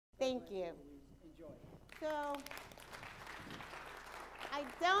Thank you. So, I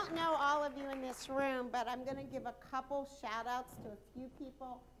don't know all of you in this room, but I'm going to give a couple shout-outs to a few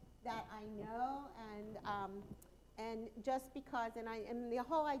people that I know, and just because, and the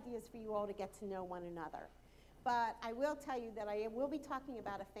whole idea is for you all to get to know one another. But I will tell you that I will be talking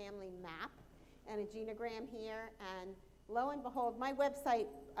about a family map and a genogram here, and lo and behold, my website,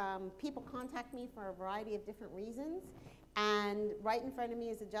 people contact me for a variety of different reasons, and right in front of me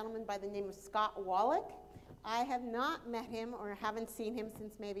is a gentleman by the name of Scott Wallach. I have not met him or haven't seen him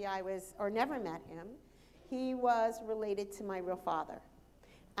since maybe I was, or never met him. He was related to my real father.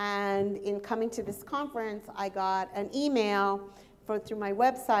 And in coming to this conference, I got an email through my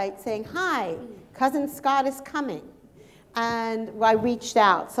website saying, hi, Cousin Scott is coming. And I reached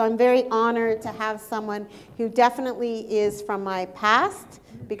out. So I'm very honored to have someone who definitely is from my past,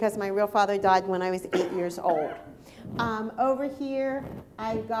 because my real father died when I was 8 years old. Over here,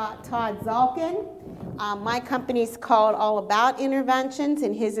 I got Todd Zalkin. My company's called All About Interventions,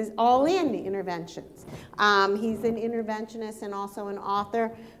 and his is All In Interventions. He's an interventionist and also an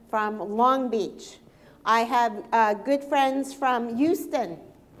author from Long Beach. I have good friends from Houston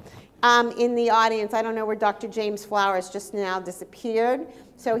in the audience. I don't know where Dr. James Flowers just now disappeared.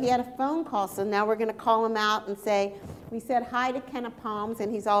 So he had a phone call, so now we're going to call him out and say, we said hi to Kenna Palms,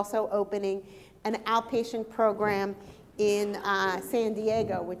 and he's also opening an outpatient program in San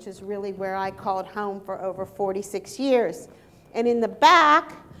Diego, which is really where I called home for over 46 years. And in the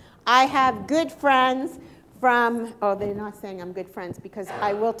back, I have good friends from, oh, they're not saying I'm good friends, because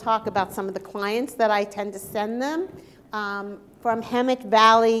I will talk about some of the clients that I tend to send them, from Hemmock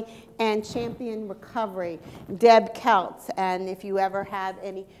Valley and Champion Recovery, Deb Keltz. And if you ever have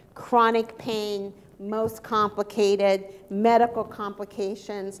any chronic pain, most complicated medical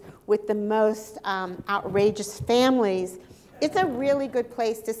complications with the most outrageous families, it's a really good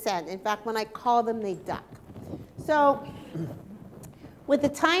place to send. In fact, when I call them, they duck. So with the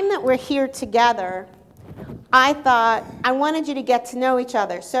time that we're here together, I thought I wanted you to get to know each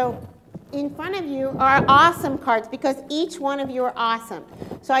other. So in front of you are awesome cards, because each one of you are awesome.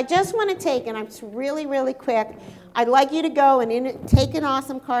 So I just want to take, and I'm really, really quick, I'd like you to go and take an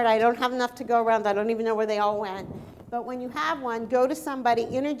awesome card. I don't have enough to go around. I don't even know where they all went. But when you have one, go to somebody,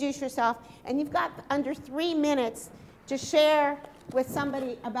 introduce yourself, and you've got under 3 minutes to share with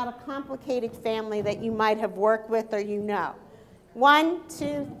somebody about a complicated family that you might have worked with or you know. 1,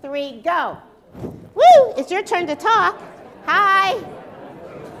 2, 3, go. Woo! It's your turn to talk. Hi.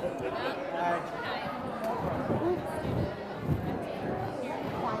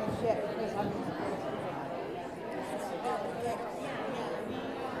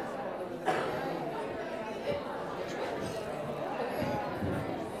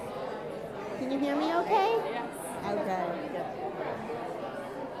 Can you hear me okay? Yes. Okay.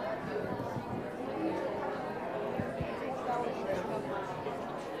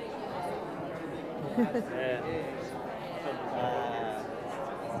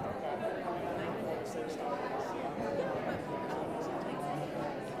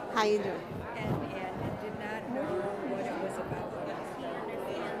 How you doing? And did not know what it was about.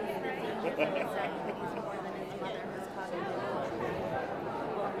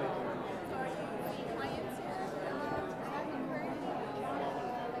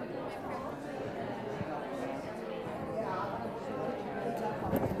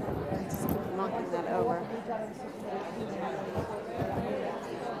 Just keep knocking that over.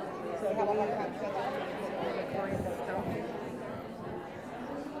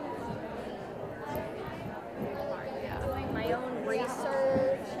 Doing my own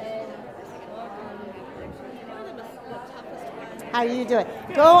research and How are you doing?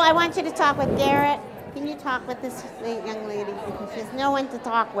 Go, I want you to talk with Garrett. Can you talk with this young lady? Because there's no one to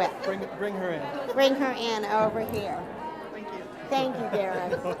talk with. Bring her in. Bring her in over here. Thank you. Thank you,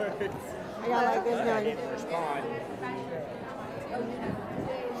 Garrett. I got like this going.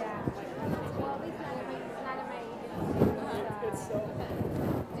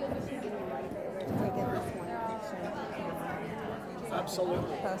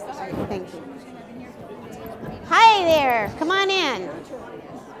 Absolutely. Thank you. Hi there. Come on in.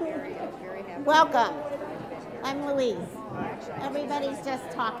 Welcome. I'm Louise. Everybody's just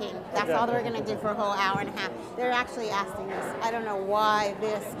talking. That's all we're going to do for a whole hour and a half. They're actually asking us. I don't know why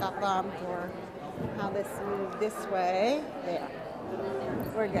this got bumped or how this moved this way. There.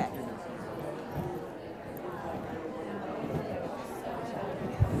 We're good.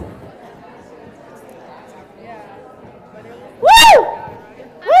 Woo!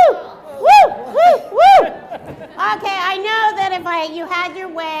 Woo! Woo! Woo! Woo! Okay, I know that if you had your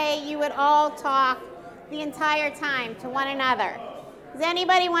way, you would all talk the entire time to one another. Is Does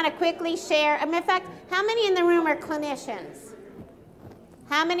anybody want to quickly share? In fact, how many in the room are clinicians?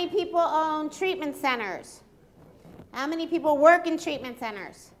 How many people own treatment centers? How many people work in treatment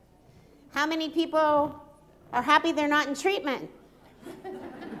centers? How many people are happy they're not in treatment?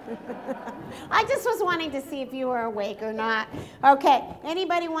 I just was wanting to see if you were awake or not. Okay,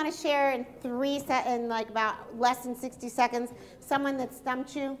 anybody want to share in like about less than 60 seconds, someone that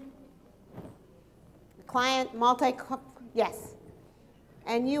stumped you? Client, yes.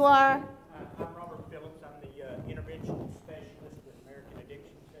 And you are? I'm Robert Phillips. I'm the intervention specialist with American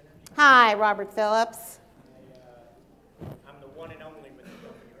Addiction Center. Hi, Robert Phillips. I'm the one and only with the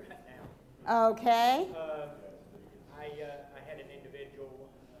company right now. Okay. I had an individual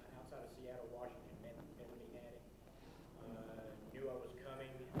outside of Seattle, Washington, mentally had it. Knew I was coming.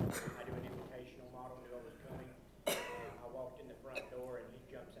 I do an invitational model, knew I was coming. I walked in the front door and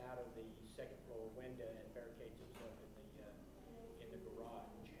he jumps out of the second floor window and barricades himself in the garage.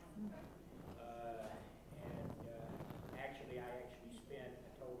 Actually, I spent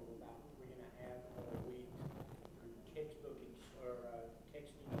a total of about 3.5 weeks through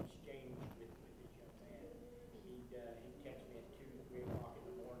texting exchange with this young man. He'd text me at 2, 3 o'clock in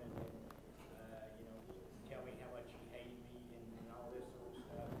the morning and, he'd tell me how much he hated me and all this sort of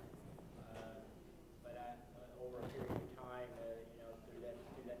stuff. But over a period of time, through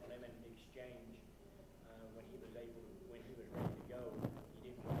that limited exchange, when he was ready to go,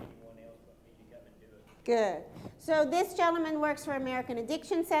 he didn't want anyone else but me to come and do it. Good. So this gentleman works for American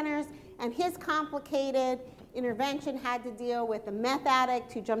Addiction Centers, and his complicated intervention had to deal with a meth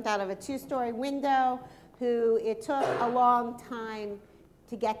addict who jumped out of a 2-story window, who it took a long time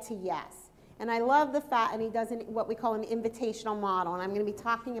to get to yes. And I love the fact, and he does what we call an invitational model, and I'm going to be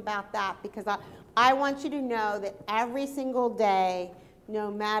talking about that because I want you to know that every single day, no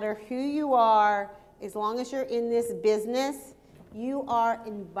matter who you are, as long as you're in this business, you are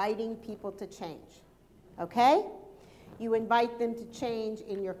inviting people to change. Okay? You invite them to change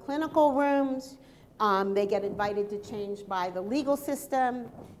in your clinical rooms. They get invited to change by the legal system.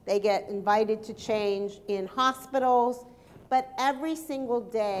 They get invited to change in hospitals. But every single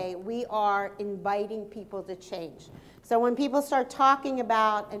day, we are inviting people to change. So when people start talking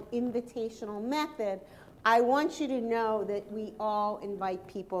about an invitational method, I want you to know that we all invite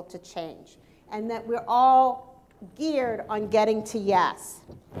people to change and that we're all geared on getting to yes.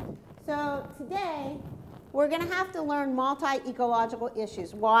 So today, we're going to have to learn multi-ecological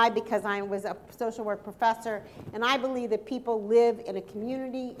issues. Why? Because I was a social work professor, and I believe that people live in a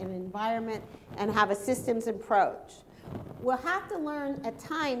community, in an environment, and have a systems approach. We'll have to learn at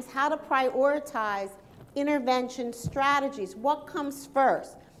times how to prioritize intervention strategies. What comes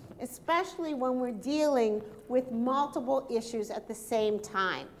first? Especially when we're dealing with multiple issues at the same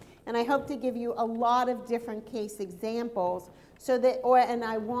time. And I hope to give you a lot of different case examples so that, and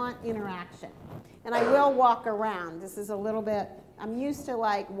I want interaction. And I will walk around. This is a little bit, I'm used to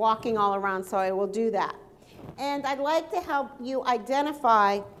like walking all around, so I will do that. And I'd like to help you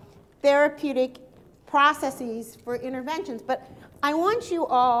identify therapeutic processes for interventions. But I want you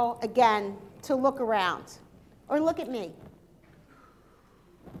all, again, to look around or look at me.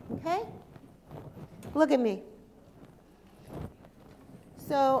 Okay? Look at me.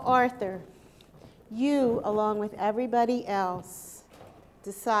 So, Arthur, you, along with everybody else,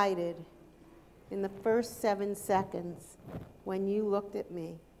 decided in the first 7 seconds when you looked at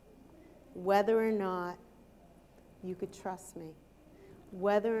me whether or not you could trust me,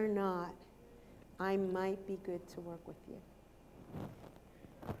 whether or not I might be good to work with you.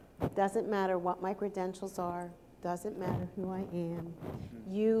 Doesn't matter what my credentials are, doesn't matter who I am.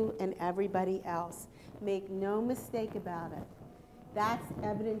 You and everybody else. Make no mistake about it. That's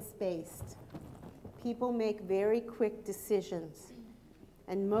evidence-based. People make very quick decisions.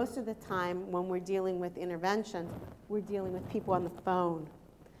 And most of the time, when we're dealing with intervention, we're dealing with people on the phone.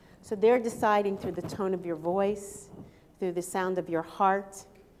 So they're deciding through the tone of your voice, through the sound of your heart,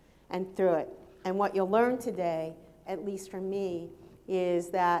 and through it. And what you'll learn today, at least from me,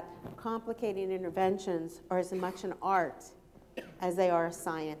 is that complicated interventions are as much an art as they are a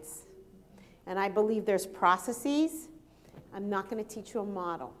science. And I believe there's processes. I'm not going to teach you a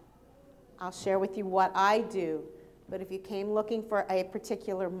model. I'll share with you what I do. But if you came looking for a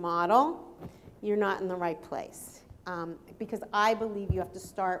particular model, you're not in the right place. Because I believe you have to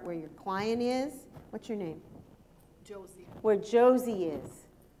start where your client is. What's your name? Josie. Where Josie is.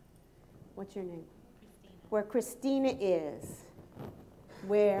 What's your name? Christina. Where Christina is.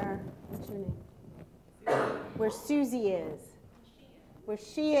 What's your name? Susie. Where Susie is. Where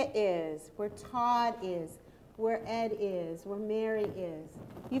Shia is. Where Todd is. Where Ed is. Where Mary is.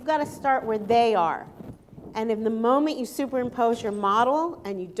 You've got to start where they are. And if the moment you superimpose your model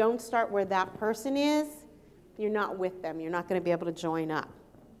and you don't start where that person is, you're not with them. You're not going to be able to join up.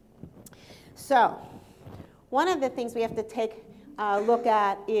 So one of the things we have to take a look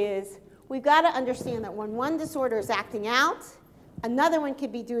at is we've got to understand that when one disorder is acting out, another one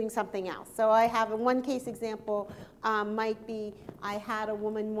could be doing something else. So I have a one case example might be I had a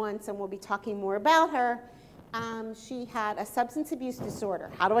woman once, and we'll be talking more about her. She had a substance abuse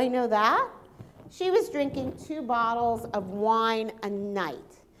disorder. How do I know that? She was drinking 2 bottles of wine a night.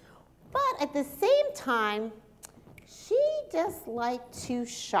 But at the same time, she just liked to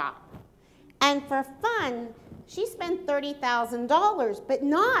shop. And for fun, she spent $30,000, but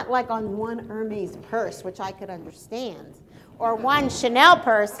not like on one Hermes purse, which I could understand, or one Chanel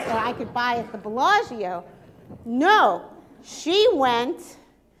purse that I could buy at the Bellagio. No, she went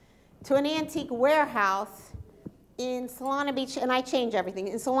to an antique warehouse in Solana Beach, and I change everything,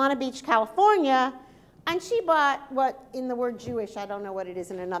 in Solana Beach, California, and she bought what, in the word Jewish, I don't know what it is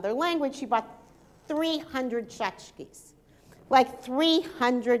in another language, she bought 300 tchotchkes, like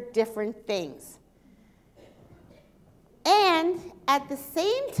 300 different things. And at the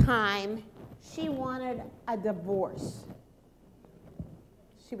same time, she wanted a divorce.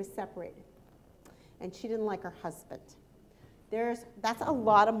 She was separated, and she didn't like her husband. That's a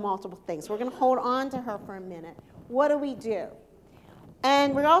lot of multiple things. We're going to hold on to her for a minute. What do we do?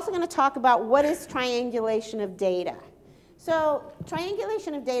 And we're also going to talk about what is triangulation of data. So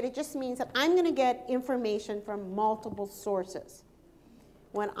triangulation of data just means that I'm going to get information from multiple sources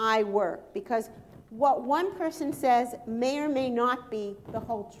when I work, because what one person says may or may not be the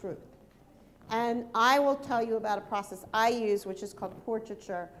whole truth. And I will tell you about a process I use, which is called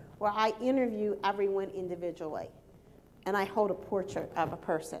portraiture, where I interview everyone individually, and I hold a portrait of a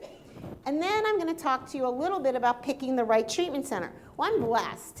person. And then I'm going to talk to you a little bit about picking the right treatment center. Well, I'm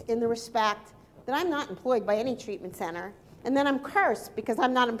blessed in the respect that I'm not employed by any treatment center, and then I'm cursed because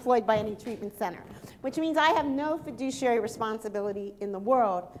I'm not employed by any treatment center, which means I have no fiduciary responsibility in the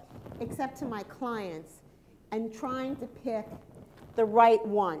world except to my clients and trying to pick the right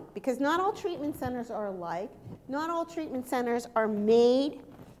one, because not all treatment centers are alike. Not all treatment centers are made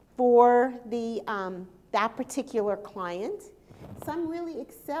for that particular client. Some really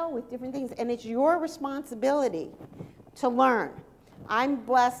excel with different things, and it's your responsibility to learn. I'm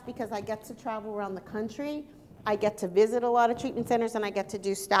blessed because I get to travel around the country. I get to visit a lot of treatment centers, and I get to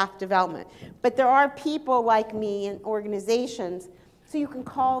do staff development. But there are people like me in organizations, so you can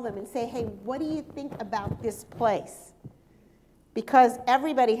call them and say, hey, what do you think about this place? Because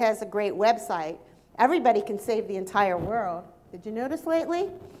everybody has a great website. Everybody can save the entire world. Did you notice lately?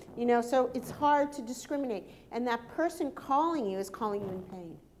 You know, so it's hard to discriminate. And that person calling you is calling you in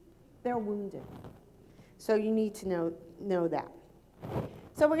pain. They're wounded. So you need to know that.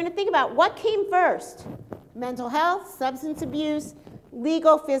 So we're going to think about what came first: mental health, substance abuse,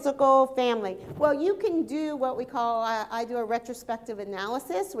 legal, physical, family. Well, you can do what we call, I do a retrospective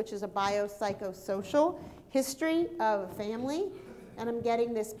analysis, which is a biopsychosocial history of a family. And I'm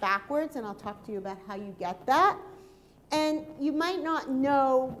getting this backwards, and I'll talk to you about how you get that. And you might not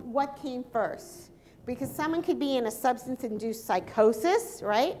know what came first, because someone could be in a substance-induced psychosis,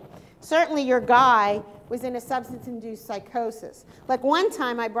 right? Certainly your guy was in a substance-induced psychosis. Like one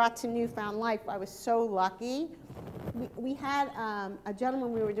time I brought to Newfound Life, I was so lucky. We had a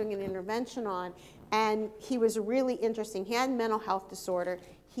gentleman we were doing an intervention on, and he was really interesting. He had mental health disorder.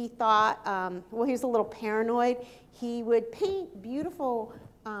 He thought, well, he was a little paranoid. He would paint beautiful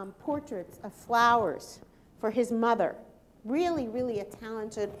portraits of flowers for his mother. Really, really a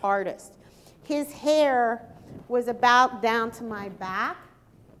talented artist. His hair was about down to my back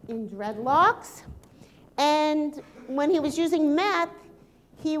in dreadlocks. And when he was using meth,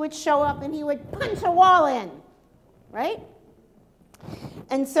 he would show up and he would punch a wall in, right?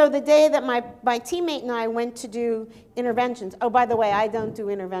 And so the day that my teammate and I went to do interventions, oh, by the way, I don't do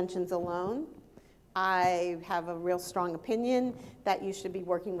interventions alone. I have a real strong opinion that you should be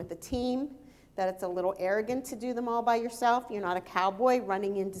working with a team, that it's a little arrogant to do them all by yourself. You're not a cowboy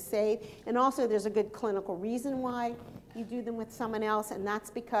running in to save. And also there's a good clinical reason why you do them with someone else, and that's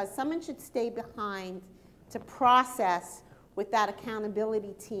because someone should stay behind to process with that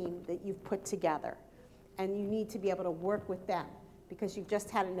accountability team that you've put together. And you need to be able to work with them because you've just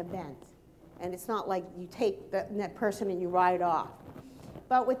had an event. And it's not like you take that person and you ride off.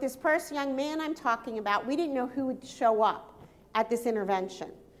 But with this young man I'm talking about, we didn't know who would show up at this intervention.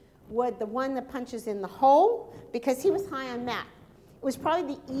 Would the one that punches in the hole? Because he was high on meth. It was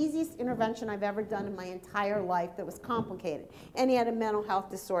probably the easiest intervention I've ever done in my entire life that was complicated. And he had a mental health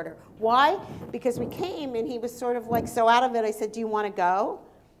disorder. Why? Because we came and he was sort of like so out of it. I said, do you want to go?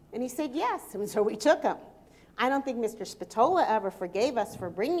 And he said yes. And so we took him. I don't think Mr. Spatola ever forgave us for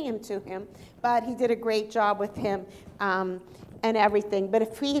bringing him to him, but he did a great job with him and everything. But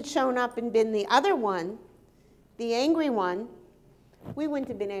if he had shown up and been the other one, the angry one, we wouldn't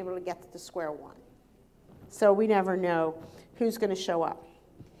have been able to get to square one. So we never know who's going to show up.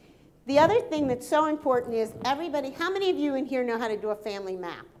 The other thing that's so important is everybody, how many of you in here know how to do a family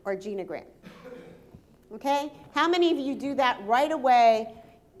map or a genogram? Okay? How many of you do that right away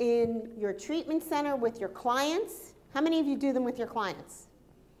in your treatment center with your clients? How many of you do them with your clients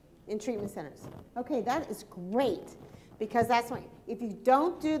in treatment centers? Okay, that is great, because that's when, if you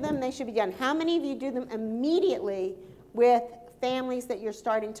don't do them, they should be done. How many of you do them immediately with families that you're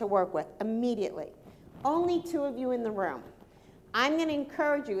starting to work with? Immediately. Only 2 of you in the room. I'm going to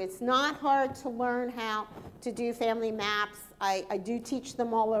encourage you. It's not hard to learn how to do family maps. I do teach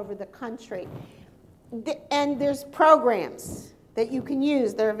them all over the country. And there's programs that you can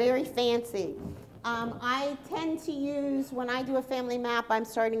use. They're very fancy. I tend to use, when I do a family map, I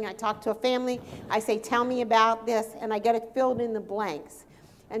talk to a family, I say, tell me about this, and I get it filled in the blanks.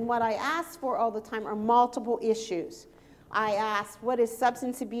 And what I ask for all the time are multiple issues. I ask, what is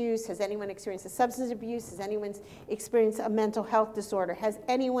substance abuse? Has anyone experienced a substance abuse? Has anyone experienced a mental health disorder? Has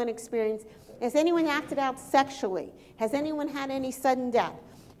anyone acted out sexually? Has anyone had any sudden death?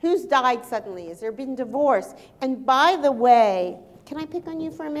 Who's died suddenly? Has there been divorce? And by the way, can I pick on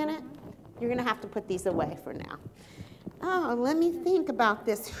you for a minute? You're going to have to put these away for now. Oh, let me think about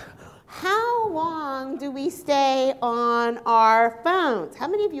this. How long do we stay on our phones? How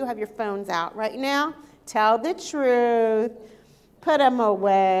many of you have your phones out right now? Tell the truth. Put them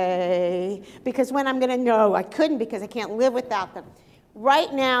away. Because when I'm going to know, I couldn't because I can't live without them.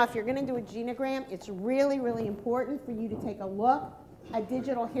 Right now, if you're going to do a genogram, it's really, really important for you to take a look at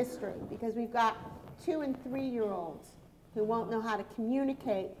digital history, because we've got 2- and 3-year-olds who won't know how to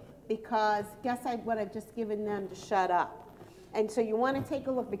communicate because guess what I've just given them to shut up. And so you want to take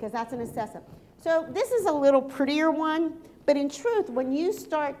a look, because that's an assessment. So this is a little prettier one, but in truth, when you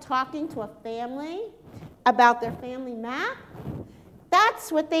start talking to a family about their family map,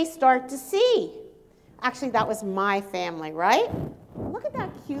 that's what they start to see. Actually, that was my family, right? Look at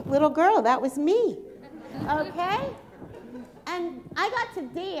that cute little girl. That was me. Okay? And I got to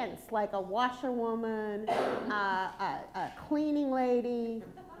dance like a washerwoman, a cleaning lady,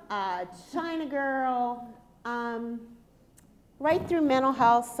 a China girl, right through mental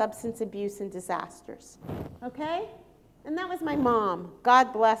health, substance abuse, and disasters. Okay? And that was my mom.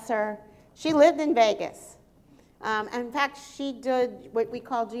 God bless her. She lived in Vegas. And in fact, she did what we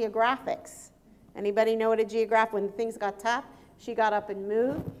call geographics. Anybody know what a geograph? When things got tough, she got up and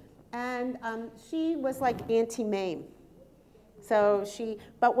moved. And she was like Auntie Mame. So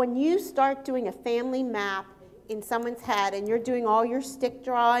but when you start doing a family map in someone's head and you're doing all your stick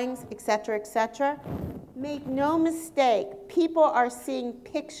drawings, et cetera, make no mistake, people are seeing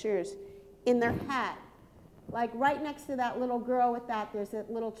pictures in their head. Like right next to that little girl with that, there's a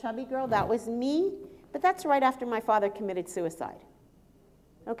little chubby girl, that was me, but that's right after my father committed suicide.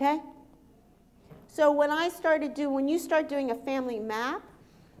 Okay? So when you start doing a family map,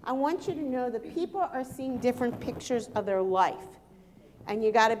 I want you to know that people are seeing different pictures of their life. And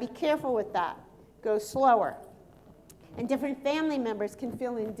you got to be careful with that. Go slower. And different family members can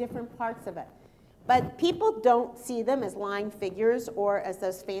fill in different parts of it. But people don't see them as line figures or as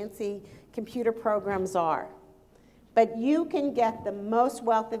those fancy computer programs are. But you can get the most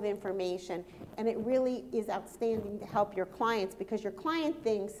wealth of information, and it really is outstanding to help your clients, because your client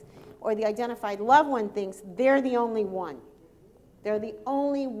thinks, or the identified loved one thinks, they're the only one. They're the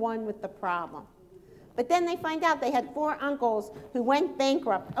only one with the problem. But then they find out they had 4 uncles who went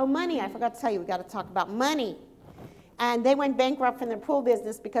bankrupt. Oh, money, I forgot to tell you, we got to talk about money. And they went bankrupt from their pool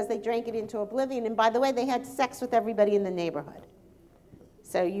business because they drank it into oblivion. And by the way, they had sex with everybody in the neighborhood.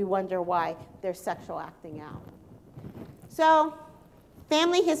 So you wonder why they're sexual acting out. So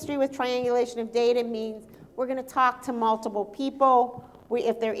family history with triangulation of data means we're going to talk to multiple people.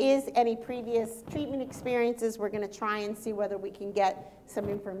 If there is any previous treatment experiences, we're going to try and see whether we can get some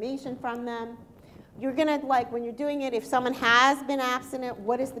information from them. You're going to, like, when you're doing it, if someone has been abstinent,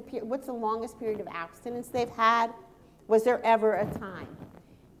 what's the longest period of abstinence they've had? Was there ever a time?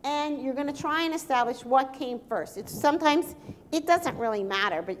 And you're going to try and establish what came first. Sometimes it doesn't really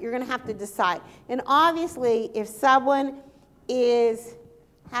matter, but you're going to have to decide. And obviously, if someone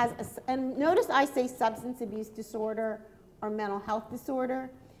and notice I say substance abuse disorder or mental health disorder.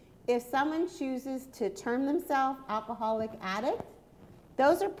 If someone chooses to term themselves alcoholic addict,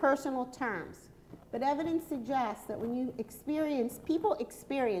 those are personal terms. But evidence suggests that when people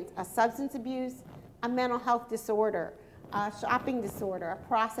experience a substance abuse, a mental health disorder, a shopping disorder, a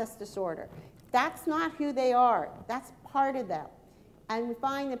process disorder, That's not who they are. That's part of them. And we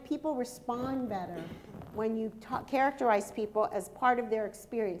find that people respond better when you characterize people as part of their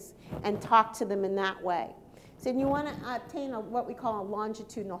experience and talk to them in that way. So you want to obtain what we call a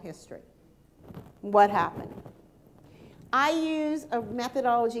longitudinal history. What happened? I use a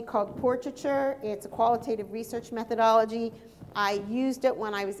methodology called portraiture. It's a qualitative research methodology. I used it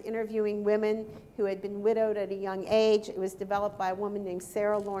when I was interviewing women who had been widowed at a young age. It was developed by a woman named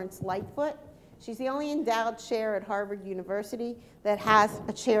Sarah Lawrence Lightfoot. She's the only endowed chair at Harvard University that has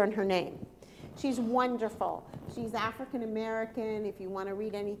a chair in her name. She's wonderful. She's African American. If you want to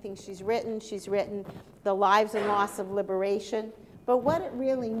read anything she's written The Lives and Loss of Liberation. But what it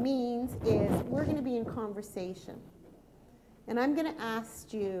really means is we're going to be in conversation. And I'm going to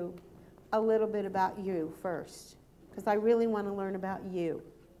ask you a little bit about you first, because I really want to learn about you.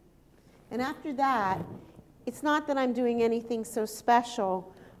 And after that, it's not that I'm doing anything so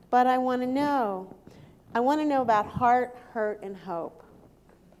special, but I want to know about heart, hurt, and hope.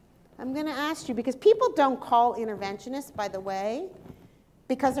 I'm going to ask you, because people don't call interventionists, by the way,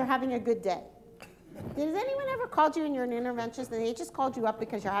 because they're having a good day. Has anyone ever called you and you're an interventionist and they just called you up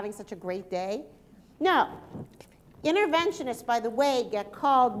because you're having such a great day? No. Interventionists, by the way, get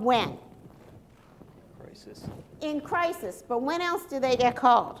called when? Crisis. In crisis. But when else do they get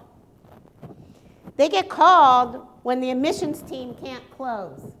called? They get called when the admissions team can't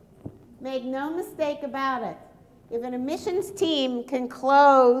close. Make no mistake about it. If an admissions team can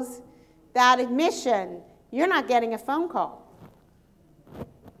close that admission, you're not getting a phone call.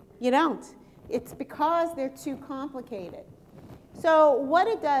 You don't. It's because they're too complicated. So what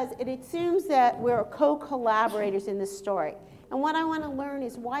it does, it assumes that we're co-collaborators in this story. And what I want to learn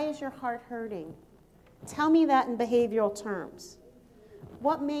is, why is your heart hurting? Tell me that in behavioral terms.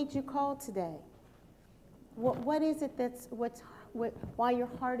 What made you call today? What is it why your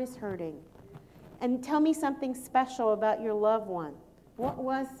heart is hurting? And tell me something special about your loved one. What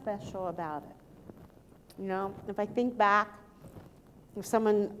was special about it? You know, if I think back,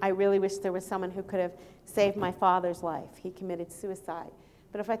 I really wish there was someone who could have saved my father's life. He committed suicide.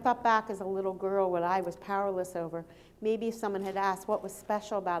 But if I thought back as a little girl, what I was powerless over, maybe if someone had asked what was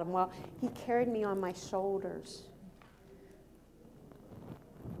special about him, well, he carried me on my shoulders.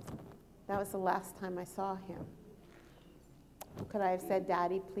 That was the last time I saw him. Could I have said,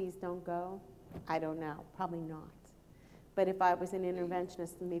 Daddy, please don't go? I don't know. Probably not. But if I was an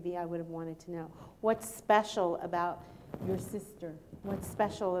interventionist, maybe I would have wanted to know. What's special about your sister? What's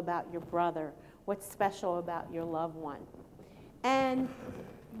special about your brother? What's special about your loved one? And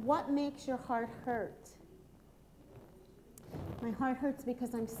what makes your heart hurt? My heart hurts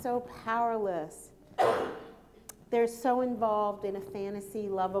because I'm so powerless. They're so involved in a fantasy,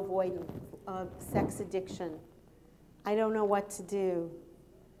 love avoidance, sex addiction. I don't know what to do.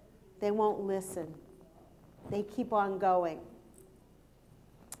 They won't listen. They keep on going.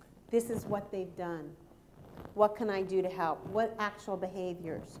 This is what they've done. What can I do to help? What actual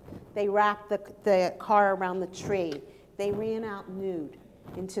behaviors? They wrapped the car around the tree. They ran out nude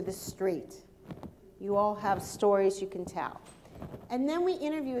into the street. You all have stories you can tell. And then we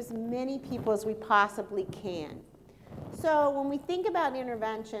interview as many people as we possibly can. So when we think about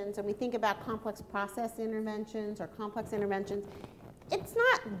interventions and we think about complex process interventions or complex interventions, it's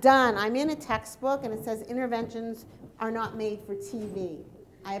not done. I'm in a textbook and it says interventions are not made for TV.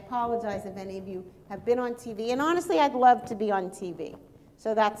 I apologize if any of you have been on TV. And honestly, I'd love to be on TV.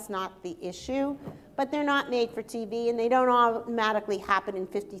 So that's not the issue. But they're not made for TV, and they don't automatically happen in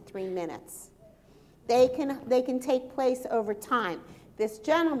 53 minutes. They can take place over time. This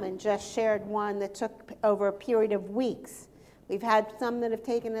gentleman just shared one that took over a period of weeks. We've had some that have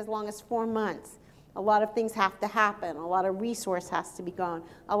taken as long as 4 months. A lot of things have to happen. A lot of resource has to be gone.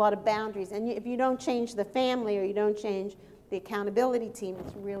 A lot of boundaries. And if you don't change the family or you don't change the accountability team,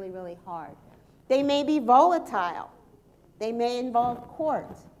 it's really, really hard. They may be volatile. They may involve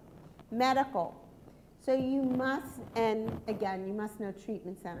court, medical. So you must, and again, you must know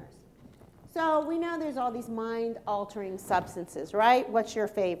treatment centers. So we know there's all these mind-altering substances, right? What's your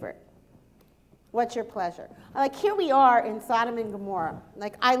favorite? What's your pleasure? Like here we are in Sodom and Gomorrah.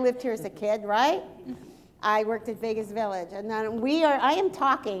 Like I lived here as a kid, right? I worked at Vegas Village. And then I am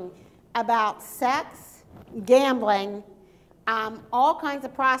talking about sex, gambling, all kinds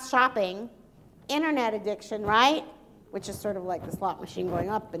of shopping, internet addiction, right? Which is sort of like the slot machine going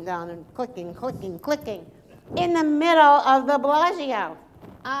up and down and clicking, clicking, clicking, in the middle of the Bellagio.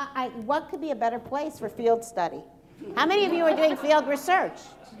 What could be a better place for field study? How many of you are doing field research?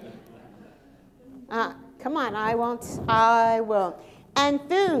 Come on, I won't. And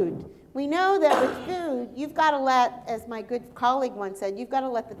food. We know that with food, you've got to let, as my good colleague once said, you've got to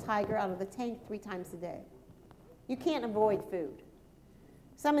let the tiger out of the tank 3 times a day. You can't avoid food.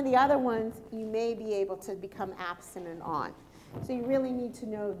 Some of the other ones you may be able to become abstinent on. So you really need to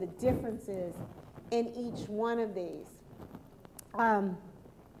know the differences in each one of these.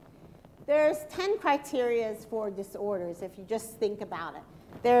 There's 10 criteria for disorders if you just think about it.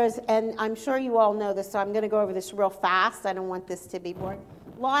 And I'm sure you all know this, so I'm going to go over this real fast. I don't want this to be boring.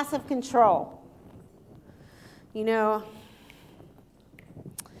 Loss of control. You know,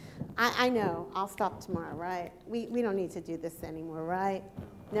 I know, I'll stop tomorrow, right? We don't need to do this anymore, right?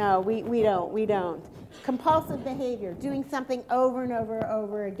 No, we don't. Compulsive behavior, doing something over and over and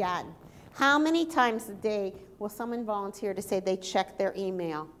over again. How many times a day will someone volunteer to say they check their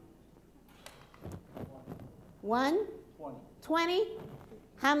email? 1? 20?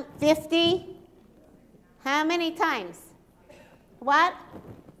 50? How many times? What?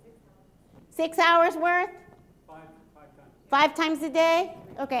 6 hours worth? 5 times a day?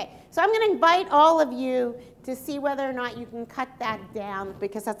 Okay, so I'm going to invite all of you to see whether or not you can cut that down,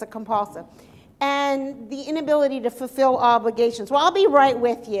 because that's a compulsive. And the inability to fulfill obligations. Well, I'll be right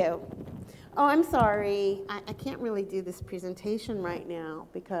with you. Oh, I'm sorry. I can't really do this presentation right now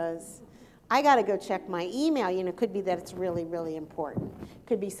because I got to go check my email. You know, it could be that it's really, really important.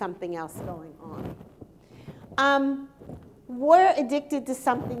 Could be something else going on. We're addicted to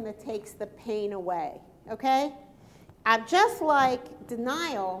something that takes the pain away, okay? Just like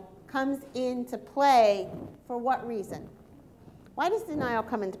denial comes into play for what reason? Why does denial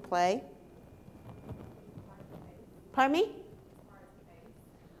come into play? Pardon me?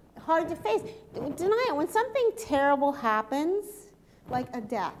 Hard to face. Denial, when something terrible happens, like a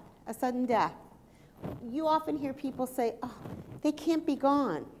death, a sudden death, you often hear people say, oh, they can't be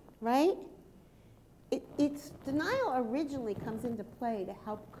gone, right? Denial originally comes into play to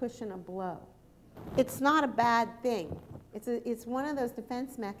help cushion a blow. It's not a bad thing. It's one of those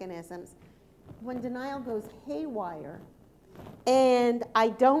defense mechanisms. When denial goes haywire, and I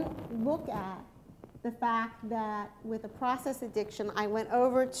don't look at the fact that with a process addiction, I went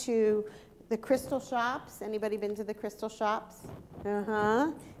over to the crystal shops. Anybody been to the crystal shops?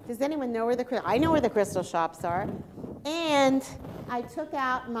 Uh-huh. Does anyone know where I know where the crystal shops are. And I took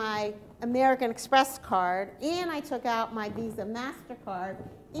out my American Express card, and I took out my Visa MasterCard,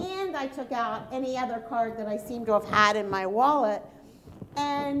 and I took out any other card that I seem to have had in my wallet.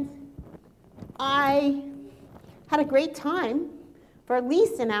 And I had a great time for at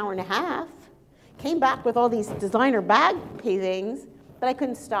least an hour and a half. Came back with all these designer bag things, but I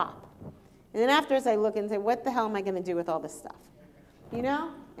couldn't stop. And then afterwards I look and say, what the hell am I going to do with all this stuff? You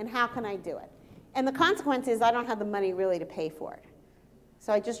know? And how can I do it? And the consequence is I don't have the money really to pay for it.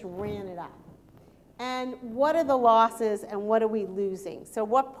 So I just ran it up. And what are the losses and what are we losing? So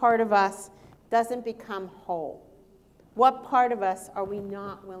what part of us doesn't become whole? What part of us are we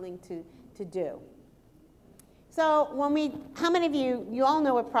not willing to do? So how many of you all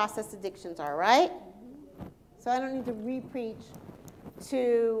know what process addictions are, right? So I don't need to re-preach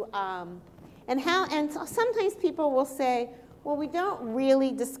to, and so sometimes people will say, well, we don't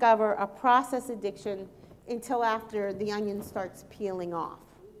really discover a process addiction until after the onion starts peeling off.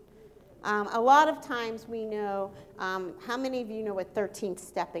 A lot of times we know, how many of you know what 13th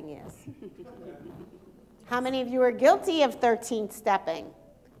stepping is? How many of you are guilty of 13th stepping?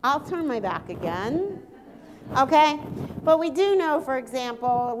 I'll turn my back again. Okay? But we do know, for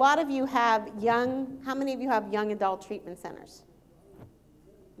example, a lot of you have how many of you have young adult treatment centers?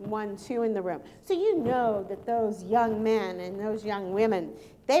 1, 2 in the room. So you know that those young men and those young women,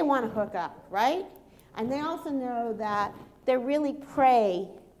 they want to hook up, right? And they also know that they're really prey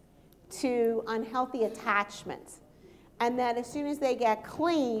to unhealthy attachments. And that as soon as they get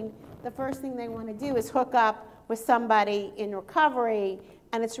clean, the first thing they want to do is hook up with somebody in recovery,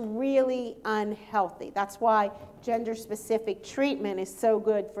 and it's really unhealthy. That's why gender-specific treatment is so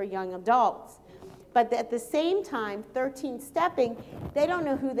good for young adults. But at the same time, 13th stepping, they don't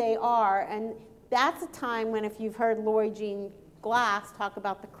know who they are, and that's a time when, if you've heard Lori Jean Glass talk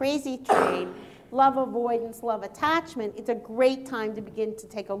about the crazy train, love avoidance, love attachment, it's a great time to begin to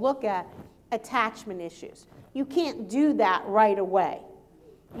take a look at attachment issues. You can't do that right away.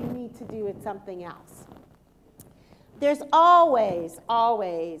 You need to do it something else. There's always,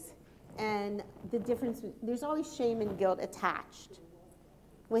 and the difference, there's always shame and guilt attached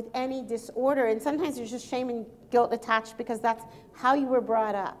with any disorder. And sometimes there's just shame and guilt attached because that's how you were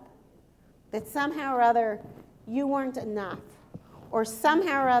brought up. That somehow or other you weren't enough. Or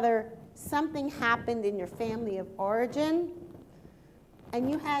somehow or other something happened in your family of origin, and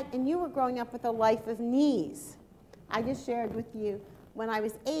you were growing up with a life of needs. I just shared with you when I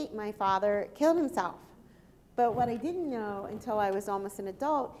was 8, my father killed himself. But what I didn't know until I was almost an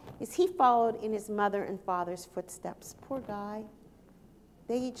adult is he followed in his mother and father's footsteps. Poor guy.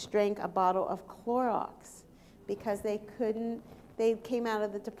 They each drank a bottle of Clorox because they came out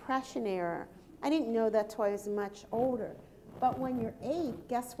of the Depression era. I didn't know that till I was much older. But when you're 8,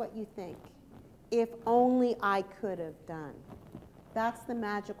 guess what you think? If only I could have done. That's the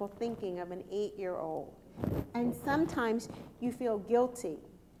magical thinking of an 8-year-old. And sometimes you feel guilty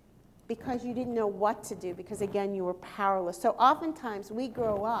because you didn't know what to do, because again, you were powerless. So oftentimes we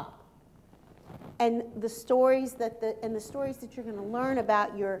grow up, and the stories that you're going to learn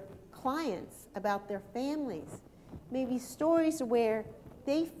about your clients, about their families, may be stories where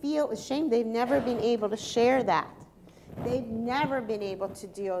they feel ashamed. They've never been able to share that. They've never been able to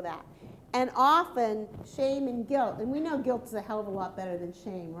deal with that. And often, shame and guilt, and we know guilt is a hell of a lot better than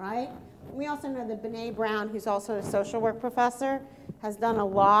shame, right? We also know that Brene Brown, who's also a social work professor, has done a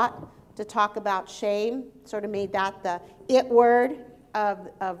lot to talk about shame, sort of made that the it word of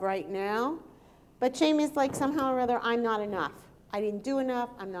right now. But shame is like somehow or other, I'm not enough. I didn't do enough,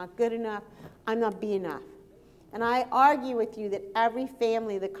 I'm not good enough, I'm not be enough. And I argue with you that every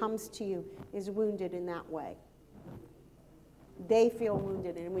family that comes to you is wounded in that way. They feel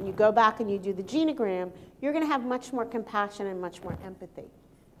wounded. And when you go back and you do the genogram, you're going to have much more compassion and much more empathy.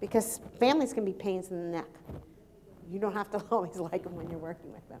 Because families can be pains in the neck. You don't have to always like them when you're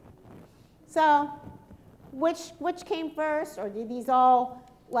working with them. So which came first, or did these all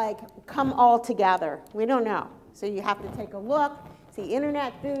come all together? We don't know. So you have to take a look, see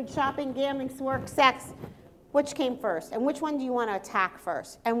internet, food, shopping, gambling, work, sex. Which came first? And which one do you want to attack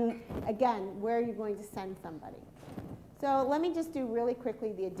first? And again, where are you going to send somebody? So let me just do really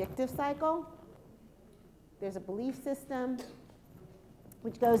quickly the addictive cycle. There's a belief system,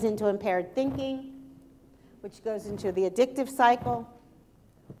 which goes into impaired thinking, which goes into the addictive cycle,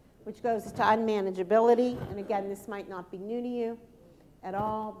 which goes to unmanageability. And again, this might not be new to you at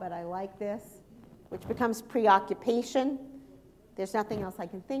all, but I like this, which becomes preoccupation. There's nothing else I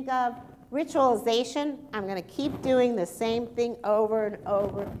can think of. Ritualization, I'm going to keep doing the same thing over and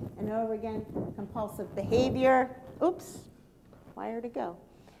over and over again. Compulsive behavior. Oops, where to go?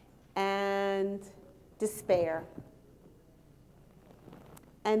 And despair.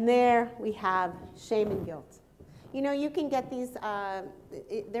 And there we have shame and guilt. You know, you can get these,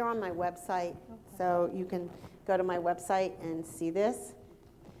 they're on my website, so you can go to my website and see this.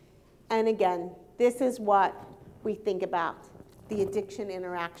 And again, this is what we think about the addiction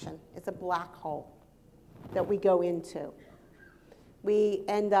interaction. It's a black hole that we go into. We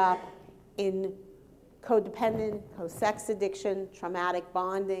end up in codependent, co-sex addiction, traumatic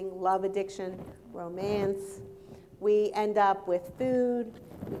bonding, love addiction, romance. We end up with food.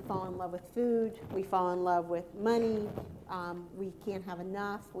 We fall in love with food. We fall in love with money. We can't have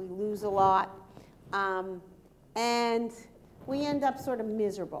enough. We lose a lot. And we end up sort of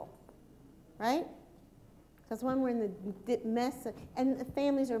miserable, right? Because when we're in the mess, and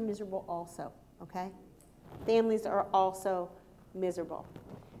families are miserable also, okay? Families are also miserable.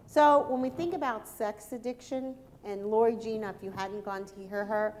 So when we think about sex addiction, and Lori Jean, if you hadn't gone to hear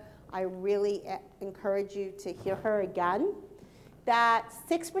her, I really encourage you to hear her again, that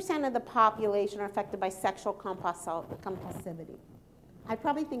 6% of the population are affected by sexual compulsivity. I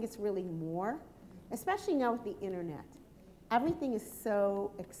probably think it's really more, especially now with the internet. Everything is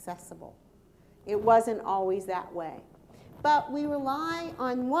so accessible. It wasn't always that way. But we rely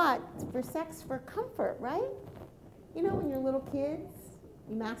on what? For sex, for comfort, right? You know, when you're little kids,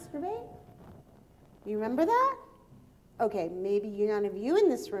 you masturbate? You remember that? Okay, maybe none of you in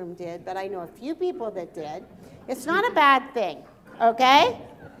this room did, but I know a few people that did. It's not a bad thing, okay?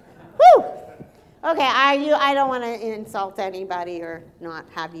 Whew! Okay, I don't want to insult anybody or not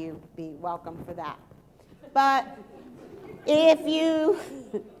have you be welcome for that. But if you,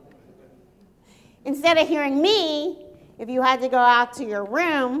 instead of hearing me, if you had to go out to your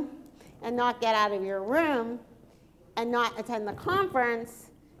room and not get out of your room and not attend the conference,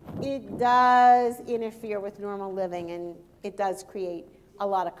 it does interfere with normal living, and it does create a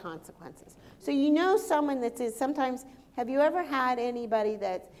lot of consequences. So you know someone that is sometimes, have you ever had anybody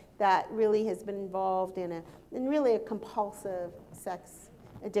that really has been involved in really a compulsive sex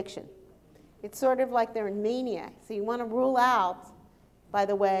addiction? It's sort of like they're in mania. So you want to rule out, by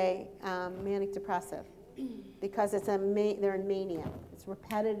the way, manic depressive, because they're in mania. It's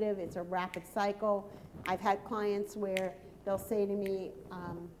repetitive, it's a rapid cycle. I've had clients where they'll say to me,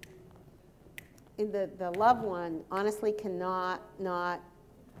 the loved one honestly cannot not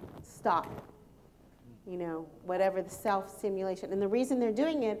stop, you know, whatever the self-stimulation. And the reason they're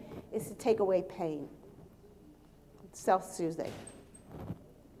doing it is to take away pain. It's self-soothing.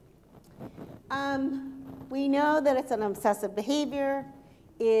 We know that it's an obsessive behavior.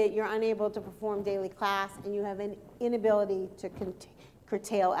 You're unable to perform daily class, and you have an inability to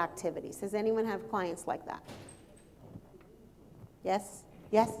curtail activities. Does anyone have clients like that? Yes?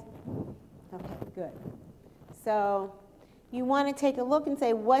 Yes? Okay, good. So you want to take a look and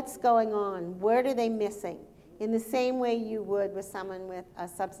say, what's going on? What are they missing? In the same way you would with someone with a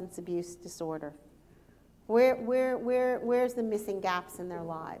substance abuse disorder. Where's the missing gaps in their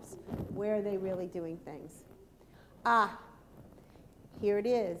lives? Where are they really doing things? Here it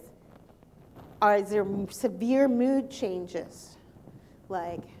is. Are there severe mood changes?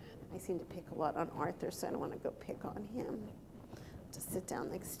 Like, I seem to pick a lot on Arthur, so I don't want to go pick on him. Just sit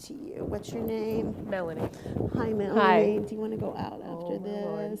down next to you. What's your name? Melanie. Hi, Melanie. Hi. Do you want to go out after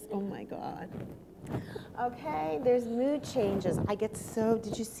Lord. this? Oh, my God. Okay, there's mood changes. I get so,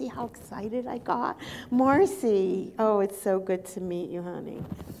 did you see how excited I got? Marcy, oh, it's so good to meet you, honey.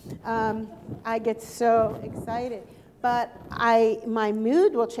 I get so excited. But my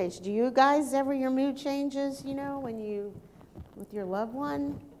mood will change. Do you guys ever, your mood changes, you know, when you, with your loved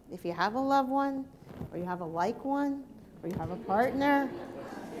one? If you have a loved one, or you have a like one, or you have a partner?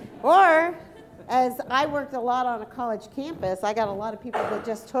 Or, as I worked a lot on a college campus, I got a lot of people that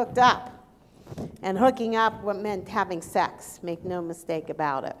just hooked up. And hooking up what meant having sex. Make no mistake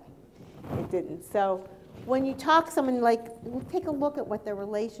about it. It didn't. So when you talk to someone, like, take a look at what their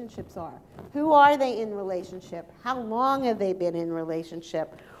relationships are. Who are they in relationship? How long have they been in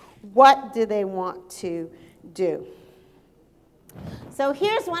relationship? What do they want to do? So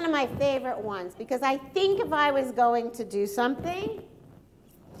here's one of my favorite ones, because I think if I was going to do something,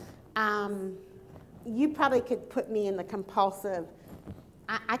 you probably could put me in the compulsive.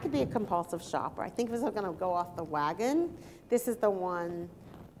 I could be a compulsive shopper. I think if I was going to go off the wagon, this is the one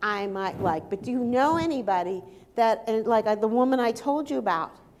I might like. But do you know anybody that, like the woman I told you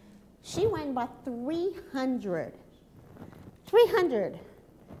about, she went and bought 300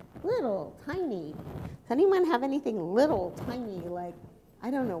 little, tiny. Does anyone have anything little, tiny, like,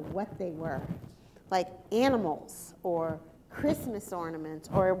 I don't know what they were, like animals or Christmas ornaments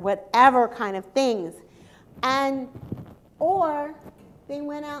or whatever kind of things. Or they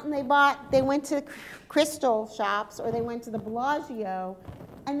went out and they went to crystal shops, or they went to the Bellagio,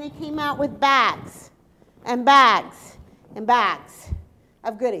 and they came out with bags and bags and bags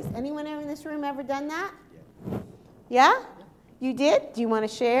of goodies. Anyone in this room ever done that? Yeah? You did? Do you want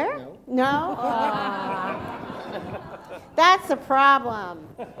to share? No. No? That's a problem.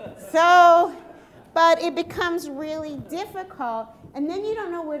 So, but it becomes really difficult, and then you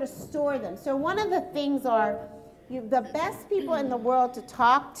don't know where to store them. So one of the things are, the best people in the world to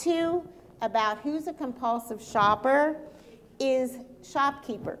talk to about who's a compulsive shopper is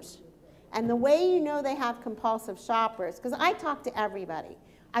shopkeepers. And the way you know they have compulsive shoppers, because I talk to everybody.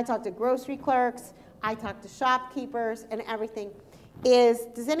 I talk to grocery clerks, I talk to shopkeepers and everything, is,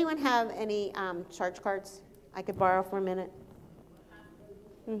 does anyone have any charge cards I could borrow for a minute?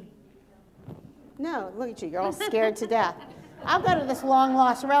 No, look at you, you're all scared to death. I'll go to this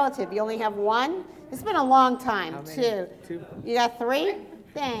long-lost relative. You only have one? It's been a long time, too. Two. You got 3?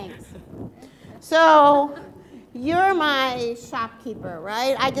 Thanks. So you're my shopkeeper,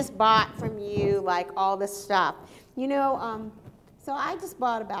 right? I just bought from you, like, all this stuff. You know, so I just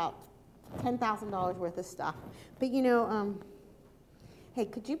bought about $10,000 worth of stuff. But, you know, hey,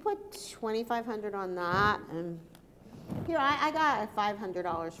 could you put $2,500 on that? And here, I got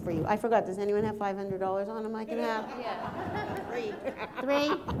 $500 for you. I forgot. Does anyone have $500 on them I can have? Yeah. 3. 3?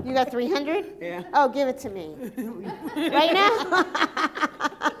 You got 300? Yeah. Oh, give it to me. Right now?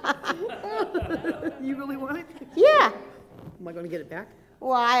 You really want it? Yeah. Am I going to get it back?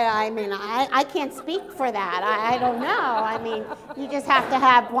 Well, I mean, I can't speak for that. I don't know. I mean, you just have to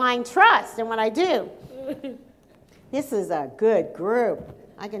have blind trust in what I do. This is a good group.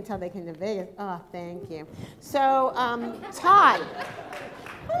 I can tell they came to Vegas. Oh, thank you. So, Todd,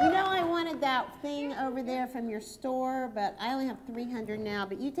 you know I wanted that thing over there from your store, but I only have 300 now.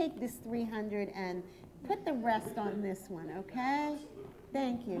 But you take this 300 and put the rest on this one, okay?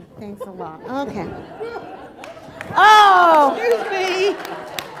 Thank you. Thanks a lot. Okay. Oh! Excuse me.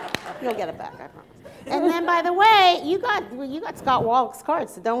 You'll get it back, I promise. And then, by the way, you got Scott Wallach's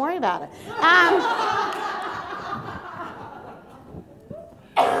cards, so don't worry about it.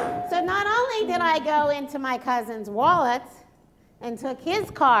 So not only did I go into my cousin's wallet and took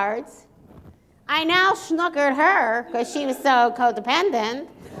his cards, I now snookered her because she was so codependent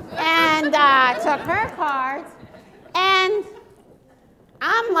and took her cards. And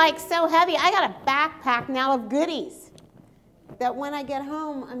I'm like so heavy, I got a backpack now of goodies that when I get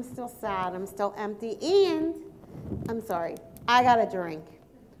home, I'm still sad, I'm still empty, and I'm sorry, I got a drink.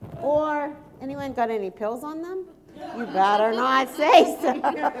 Or, anyone got any pills on them? You better not say so.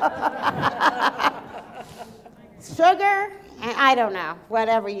 Sugar, and I don't know,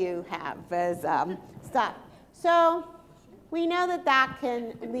 whatever you have as stuff. So we know that that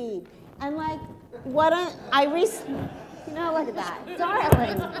can lead. And like, what you know, look at that,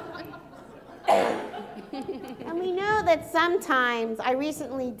 darling. And we know that sometimes, I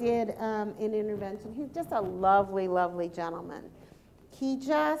recently did an intervention. He's just a lovely, lovely gentleman. He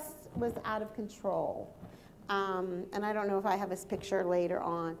just was out of control. And I don't know if I have his picture later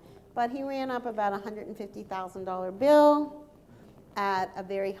on, but he ran up about a $150,000 bill at a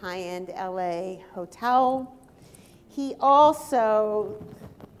very high-end LA hotel. He also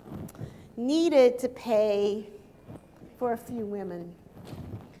needed to pay for a few women,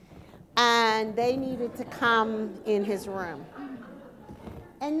 and they needed to come in his room.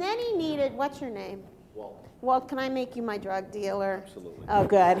 And then he needed, what's your name? Walt. Walt, can I make you my drug dealer? Absolutely. Oh,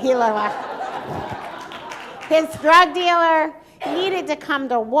 good. He his drug dealer needed to come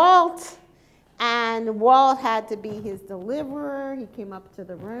to Walt, and Walt had to be his deliverer. He came up to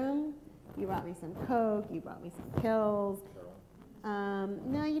the room. You brought me some Coke. You brought me some pills.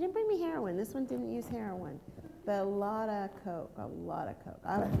 No, you didn't bring me heroin. This one didn't use heroin. But a lot of Coke, a lot of Coke.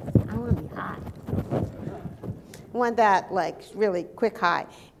 I want to be high. I want that, like, really quick high.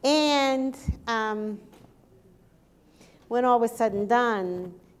 And when all was said and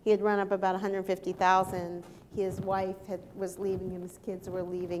done, he had run up about $150,000. His wife was leaving him. His kids were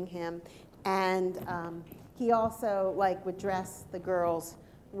leaving him. And he also, like, would dress the girls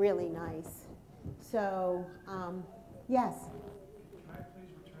really nice. So, yes? Can I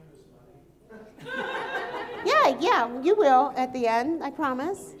please return this money? Yeah, you will at the end, I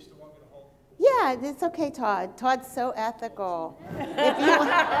promise. You still want me to hold? Yeah, it's okay, Todd. Todd's so ethical. If you,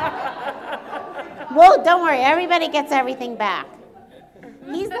 well, don't worry, everybody gets everything back.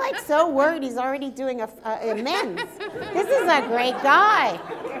 He's like so worried he's already doing amends. This is a great guy.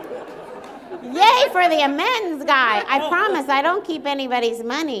 Yay for the amends guy. I promise I don't keep anybody's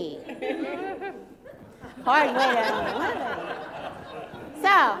money. Hard way to earn money.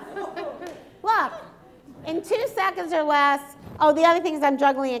 So, look, in 2 seconds or less, oh, the other thing is I'm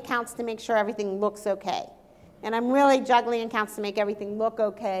juggling accounts to make sure everything looks okay. And I'm really juggling accounts to make everything look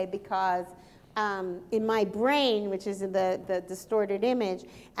okay because in my brain, which is the distorted image,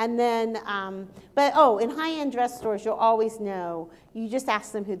 and then, in high-end dress stores, you'll always know. You just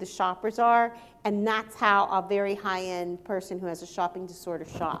ask them who the shoppers are, and that's how a very high-end person who has a shopping disorder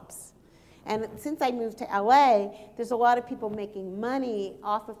shops. And since I moved to LA, there's a lot of people making money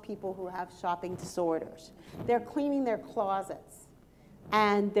off of people who have shopping disorders. They're cleaning their closets,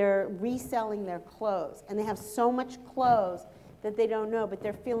 and they're reselling their clothes, and they have so much clothes that they don't know, but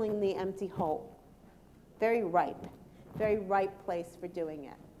they're filling the empty hole. Very ripe place for doing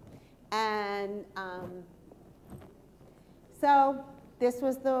it. And so this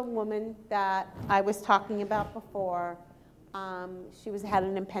was the woman that I was talking about before. She had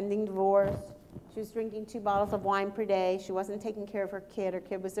an impending divorce. She was drinking 2 bottles of wine per day. She wasn't taking care of her kid. Her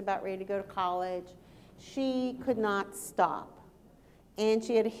kid was about ready to go to college. She could not stop. And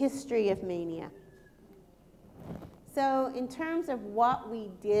she had a history of mania. So in terms of what we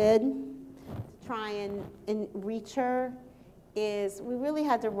did to try and reach her is we really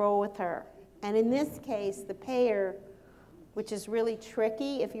had to roll with her. And in this case, the payer, which is really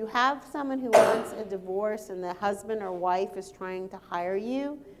tricky, if you have someone who wants a divorce and the husband or wife is trying to hire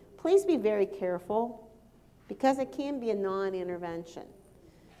you, please be very careful because it can be a non-intervention.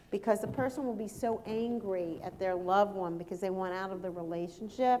 Because the person will be so angry at their loved one because they want out of the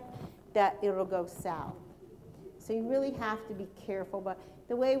relationship that it'll go south. So you really have to be careful. But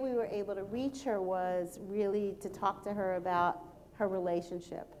the way we were able to reach her was really to talk to her about her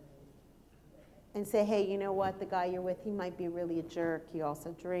relationship. And say, hey, you know what, the guy you're with, he might be really a jerk. He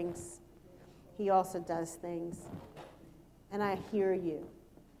also drinks. He also does things. And I hear you.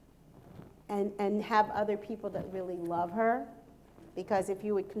 And have other people that really love her. Because if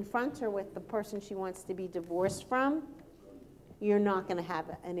you would confront her with the person she wants to be divorced from, you're not going to have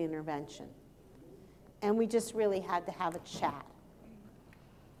an intervention. And we just really had to have a chat.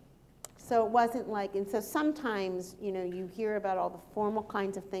 So it wasn't like, and so sometimes, you know, you hear about all the formal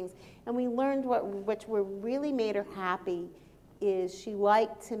kinds of things, and we learned which really made her happy is she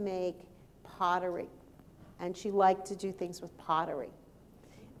liked to make pottery, and she liked to do things with pottery.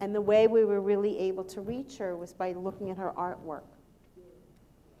 And the way we were really able to reach her was by looking at her artwork.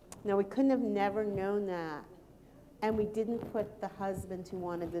 Now, we couldn't have never known that. And we didn't put the husband who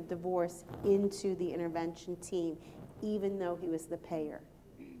wanted the divorce into the intervention team, even though he was the payer.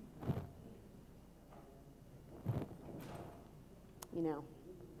 You know,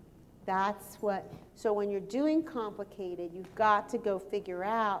 That's what, so when you're doing complicated, you've got to go figure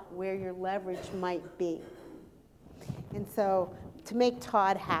out where your leverage might be. And so to make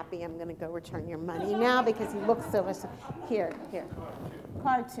Todd happy, I'm going to go return your money now because he looks so much. Here.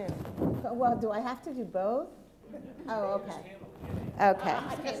 Card 2. Well, do I have to do both? Oh, okay. Okay.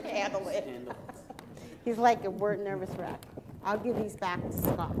 Just handle it. He's like a word nervous wreck. I'll give these back to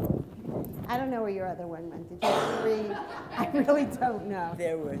Scott. I don't know where your other one went. Did you have 3? I really don't know.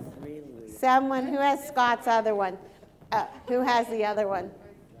 There were 3, Louise. Someone who has Scott's other one. Who has the other one?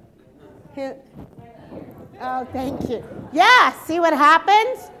 Who? Oh, thank you. Yeah, see what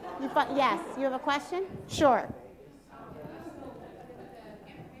happens? Yes, you have a question? Sure.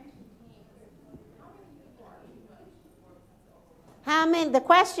 How many, the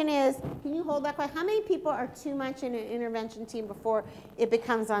question is, can you hold that question? How many people are too much in an intervention team before it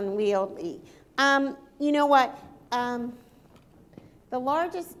becomes unwieldy? You know what? The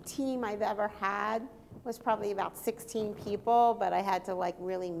largest team I've ever had was probably about 16 people, but I had to like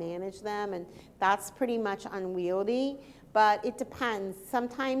really manage them, and that's pretty much unwieldy. But it depends.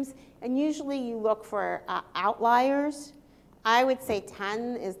 Sometimes, and usually you look for outliers. I would say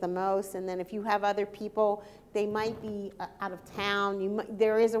 10 is the most, and then if you have other people, they might be out of town.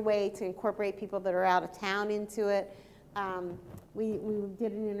 There is a way to incorporate people that are out of town into it. We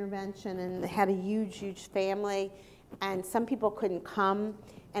did an intervention and had a huge family, and some people couldn't come,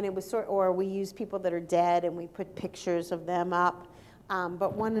 and it was or we used people that are dead and we put pictures of them up.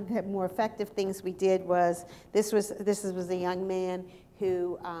 But one of the more effective things we did was, this was a young man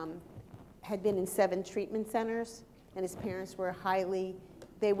who had been in 7 treatment centers, and his parents were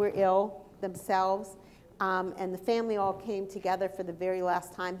they were ill themselves, and the family all came together for the very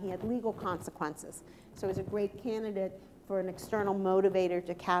last time. He had legal consequences, so he was a great candidate for an external motivator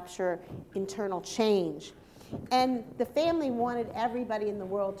to capture internal change. And the family wanted everybody in the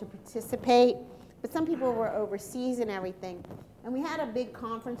world to participate, but some people were overseas and everything. And we had a big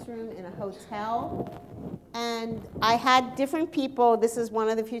conference room in a hotel, and I had different people. This is one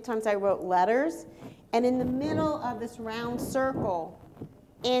of the few times I wrote letters. And in the middle of this round circle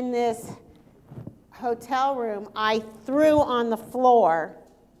in this hotel room, I threw on the floor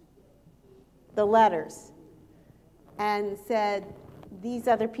the letters and said, these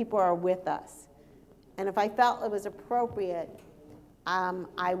other people are with us. And if I felt it was appropriate,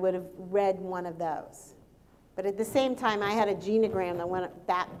 I would have read one of those. But at the same time, I had a genogram that went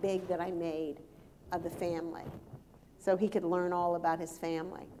that big that I made of the family, so he could learn all about his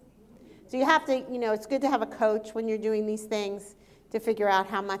family. So you have to, it's good to have a coach when you're doing these things to figure out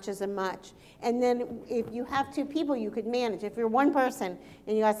how much is a much. And then if you have 2 people, you could manage. If you're one person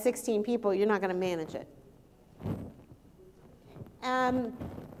and you got 16 people, you're not going to manage it.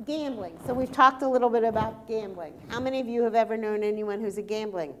 Gambling. So we've talked a little bit about gambling. How many of you have ever known anyone who's a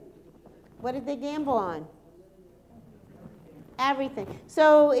gambling? What did they gamble on? Everything.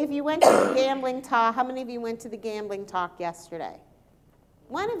 So if you went to the gambling talk, how many of you went to the gambling talk yesterday?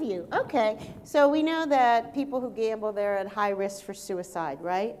 One of you. Okay. So we know that people who gamble, they're at high risk for suicide,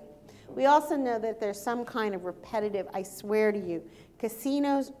 right? We also know that there's some kind of repetitive, I swear to you,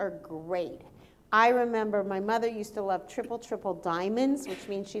 casinos are great. I remember my mother used to love triple diamonds, which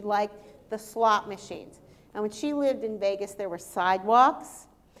means she liked the slot machines. And when she lived in Vegas, there were sidewalks.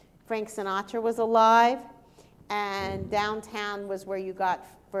 Frank Sinatra was alive. And downtown was where you got,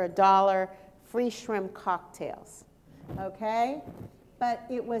 for $1, free shrimp cocktails. Okay? But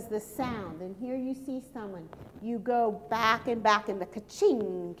it was the sound. And here you see someone. You go back and back, and the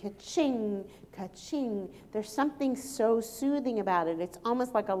ka-ching, ka-ching, ka-ching. There's something so soothing about it. It's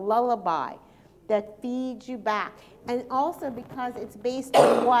almost like a lullaby that feeds you back. And also because it's based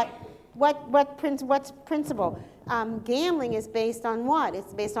on what's principle? Gambling is based on what?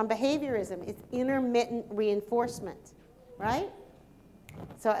 It's based on behaviorism. It's intermittent reinforcement, right?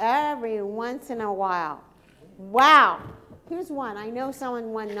 So every once in a while, wow. Here's one. I know someone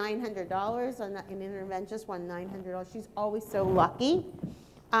won $900, an interventionist won $900. She's always so lucky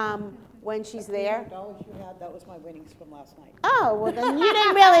when she's there. $300 you had, that was my winnings from last night. Oh, well then you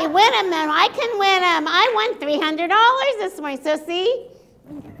didn't really win them then. I can win them. I won $300 this morning, so see?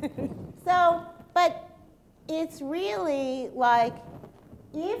 So, but it's really like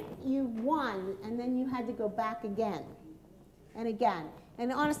if you won and then you had to go back again and again.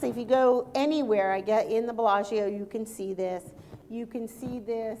 And honestly, if you go anywhere, I get in the Bellagio, you can see this. You can see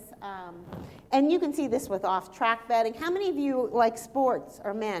this, and you can see this with off-track betting. How many of you like sports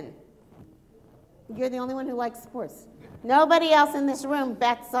or men? You're the only one who likes sports. Nobody else in this room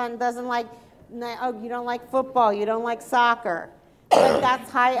bets on, doesn't like, oh, you don't like football, you don't like soccer. But that's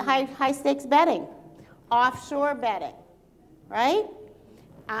high stakes betting, offshore betting, right?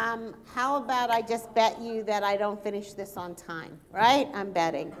 How about I just bet you that I don't finish this on time, right? I'm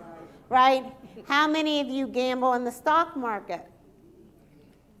betting, right? How many of you gamble in the stock market?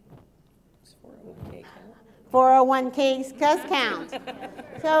 401ks does count.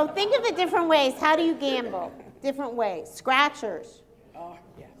 So think of the different ways. How do you gamble? Different ways. Scratchers. Oh,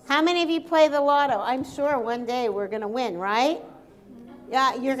 yes. How many of you play the lotto? I'm sure one day we're going to win, right?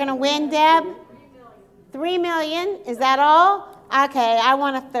 Yeah, you're going to win, Deb? 3 million. Is that all? Okay, I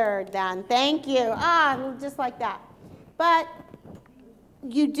want a third then. Thank you. Just like that. But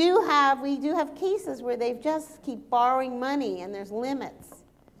we do have cases where they just keep borrowing money and there's limits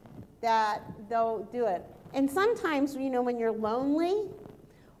that they'll do it. And sometimes, when you're lonely,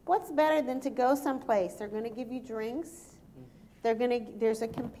 what's better than to go someplace? They're going to give you drinks. There's a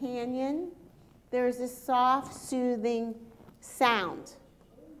companion. There's this soft, soothing sound.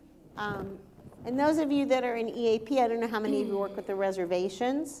 And those of you that are in EAP, I don't know how many of you work with the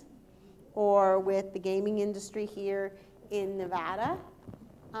reservations or with the gaming industry here in Nevada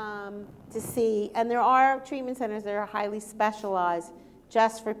to see. And there are treatment centers that are highly specialized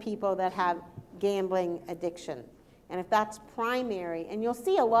just for people that have gambling addiction. And if that's primary, and you'll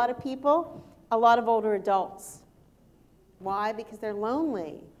see a lot of people, a lot of older adults. Why? Because they're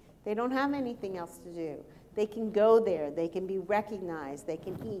lonely. They don't have anything else to do. They can go there. They can be recognized. They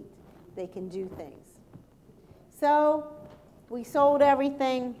can eat. They can do things. So we sold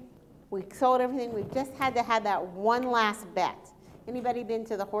everything. We've just had to have that one last bet. Anybody been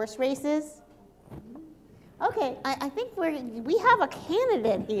to the horse races? Okay, I think we have a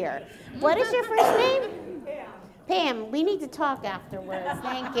candidate here. What is your first name? Pam, we need to talk afterwards.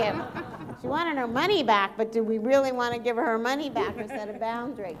 Thank you. She wanted her money back, but do we really want to give her money back or set a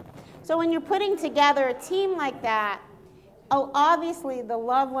boundary? So when you're putting together a team like that, obviously the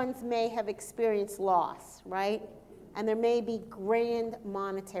loved ones may have experienced loss, right? And there may be grand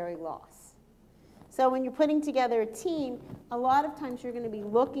monetary loss. So when you're putting together a team, a lot of times you're going to be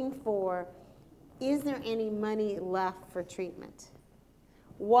looking for, is there any money left for treatment?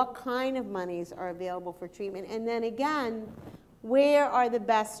 What kind of monies are available for treatment? And then again, where are the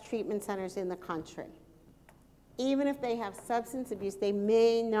best treatment centers in the country? Even if they have substance abuse, they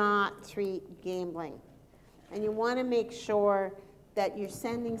may not treat gambling. And you want to make sure that you're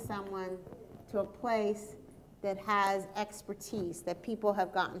sending someone to a place that has expertise, that people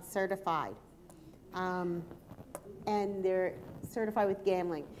have gotten certified. And they're certified with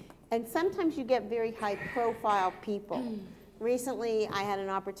gambling. And sometimes you get very high-profile people. Recently, I had an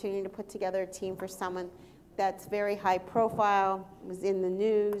opportunity to put together a team for someone that's very high-profile, was in the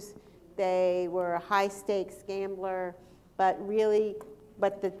news. They were a high-stakes gambler, but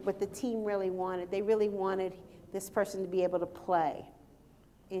what the team really wanted, they really wanted this person to be able to play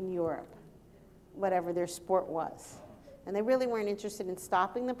in Europe, whatever their sport was. And they really weren't interested in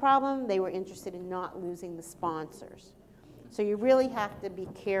stopping the problem. They were interested in not losing the sponsors. So you really have to be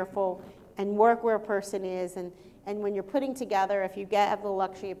careful and work where a person is. And when you're putting together, if you have the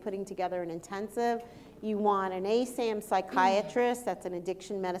luxury of putting together an intensive, you want an ASAM psychiatrist, that's an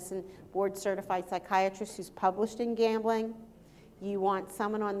addiction medicine board certified psychiatrist who's published in gambling. You want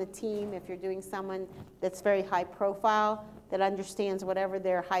someone on the team, if you're doing someone that's very high profile, that understands whatever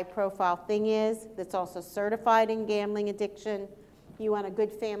their high profile thing is, that's also certified in gambling addiction. You want a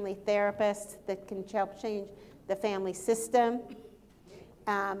good family therapist that can help change the family system.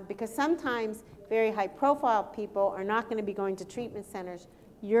 Because sometimes very high profile people are not going to be going to treatment centers.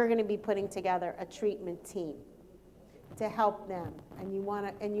 You're going to be putting together a treatment team to help them. And you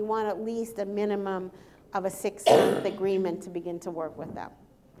want at least a minimum of a 6-month agreement to begin to work with them.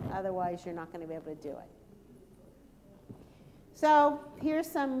 Otherwise, you're not going to be able to do it. So here's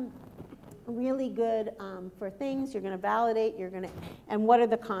some really good for things. You're going to validate, and what are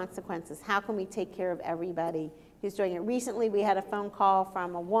the consequences? How can we take care of everybody who's doing it? Recently, we had a phone call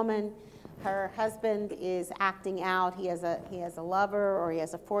from a woman. Her husband is acting out. He has a lover, or he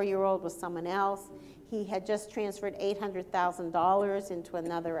has a 4-year-old with someone else. He had just transferred $800,000 into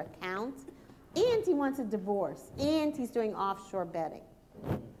another account, and he wants a divorce, and he's doing offshore betting.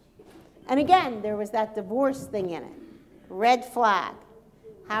 And again, there was that divorce thing in it. Red flag.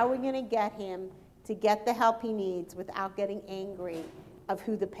 How are we going to get him to get the help he needs without getting angry of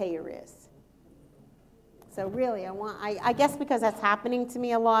who the payer is? So really, I guess because that's happening to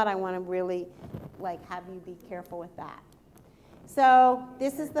me a lot, I want to really have you be careful with that. So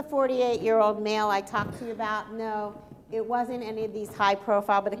this is the 48-year-old male I talked to you about. No, it wasn't any of these high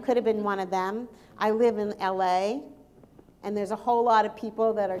profile, but it could have been one of them. I live in LA, and there's a whole lot of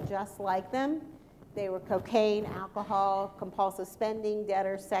people that are just like them. They were cocaine, alcohol, compulsive spending,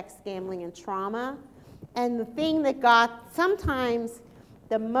 debtor, sex, gambling, and trauma. And the thing that sometimes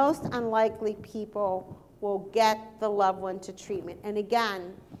the most unlikely people will get the loved one to treatment. And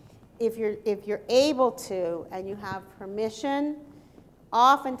again, if you're able to and you have permission,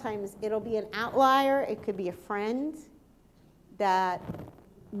 oftentimes it'll be an outlier. It could be a friend that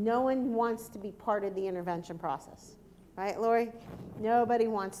no one wants to be part of the intervention process. Right, Lori? Nobody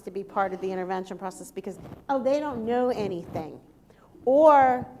wants to be part of the intervention process because, oh, they don't know anything.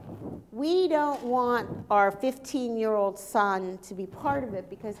 Or we don't want our 15-year-old son to be part of it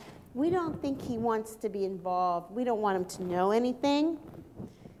because we don't think he wants to be involved. We don't want him to know anything.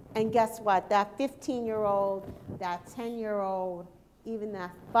 And guess what? That 15-year-old, that 10-year-old, even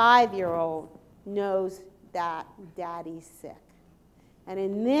that 5-year-old knows that daddy's sick. And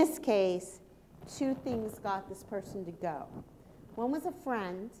in this case, two things got this person to go. One was a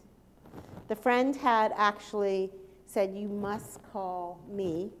friend. The friend had actually said, you must call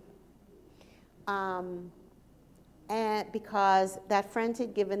me. And because that friend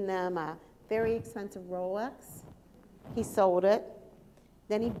had given them a very expensive Rolex. He sold it.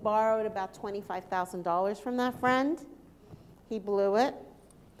 Then he borrowed about $25,000 from that friend. He blew it.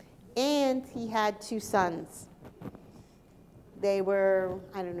 And he had two sons. They were,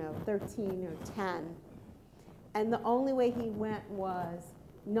 I don't know, 13 or 10. And the only way he went was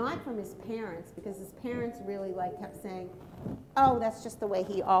not from his parents, because his parents really kept saying, oh, that's just the way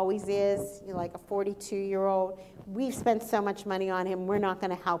he always is. You're like a 42-year-old. We've spent so much money on him. We're not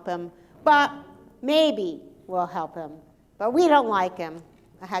going to help him. But maybe we'll help him. But we don't like him.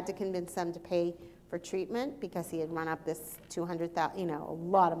 I had to convince them to pay for treatment because he had run up this $200,000, a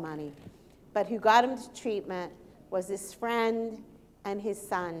lot of money. But who got him to treatment was his friend and his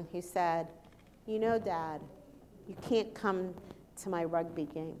son who said, you know, Dad, you can't come to my rugby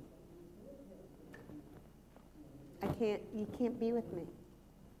game. You can't be with me.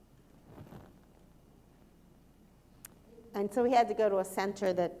 And so he had to go to a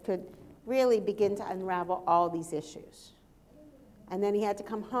center that could really begin to unravel all these issues. And then he had to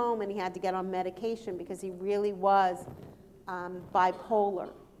come home and he had to get on medication because he really was bipolar.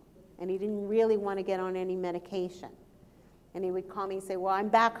 And he didn't really want to get on any medication. And he would call me and say, well, I'm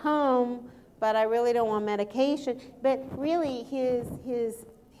back home, but I really don't want medication. But really, his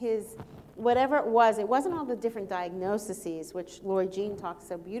whatever it wasn't all the different diagnoses, which Lori Jean talks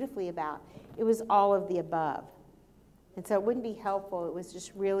so beautifully about. It was all of the above. And so it wouldn't be helpful. It was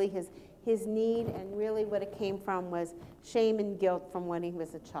just really his need, and really what it came from was shame and guilt from when he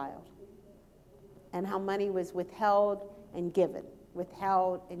was a child. And how money was withheld and given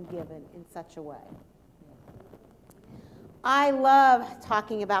in such a way. I love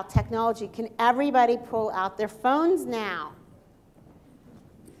talking about technology. Can everybody pull out their phones now?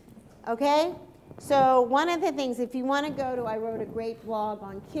 Okay? So one of the things, if you want to go to, I wrote a great blog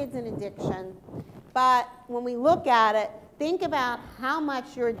on kids and addiction, but when we look at it, think about how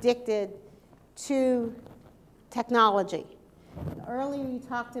much you're addicted to technology. Earlier you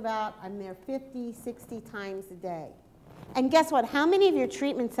talked about I'm there 50, 60 times a day. And guess what? How many of your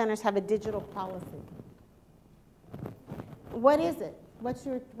treatment centers have a digital policy? What is it? What's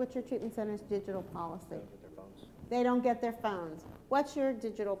your treatment center's digital policy? They don't get their phones. They don't get their phones. What's your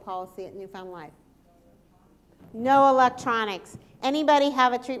digital policy at Newfound Life? No electronics. Anybody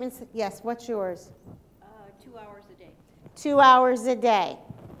have a treatment? Yes, what's yours? 2 hours a day. 2 hours a day.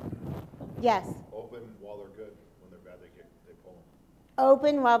 Yes. Open while they're good. When they're bad, they pull them.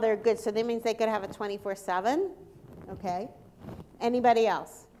 Open while they're good. So that means they could have a 24/7. Okay. Anybody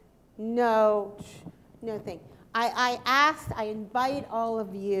else? No thing. I invite all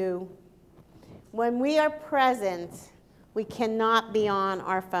of you, when we are present, we cannot be on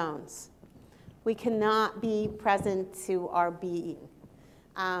our phones. We cannot be present to our being.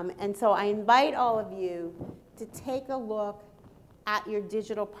 And so I invite all of you to take a look at your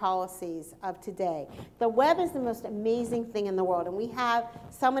digital policies of today. The web is the most amazing thing in the world. And we have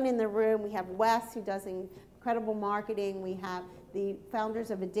someone in the room. We have Wes, who does incredible marketing. We have the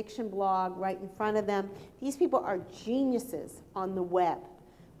founders of Addiction Blog right in front of them. These people are geniuses on the web.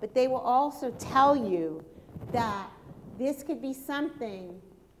 But they will also tell you that this could be something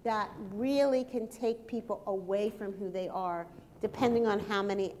that really can take people away from who they are, depending on how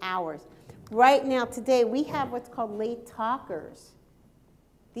many hours. Right now, today, we have what's called late talkers.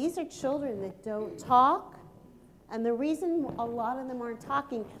 These are children that don't talk. And the reason a lot of them aren't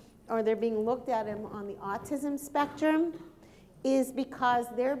talking, or they're being looked at on the autism spectrum, is because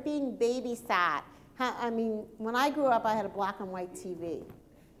they're being babysat. I mean, when I grew up, I had a black and white TV.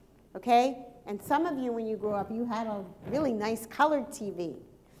 Okay? And some of you, when you grew up, you had a really nice colored TV.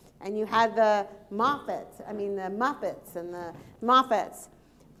 And you had the Muppets and the Moffats.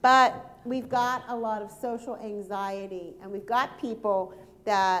 But we've got a lot of social anxiety, and we've got people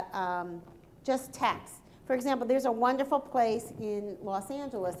that just text. For example, there's a wonderful place in Los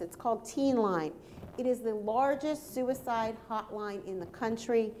Angeles. It's called Teen Line. It is the largest suicide hotline in the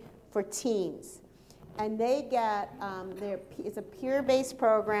country for teens. And they get, it's a peer-based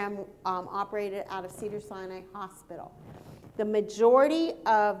program operated out of Cedars-Sinai Hospital. The majority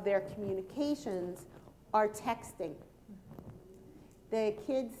of their communications are texting. The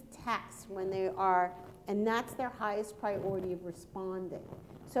kids text when they are, and that's their highest priority of responding.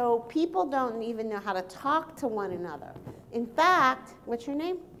 So people don't even know how to talk to one another. In fact, what's your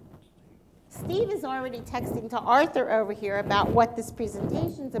name? Steve is already texting to Arthur over here about what this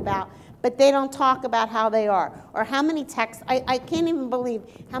presentation's about, but they don't talk about how they are, or how many texts. I can't even believe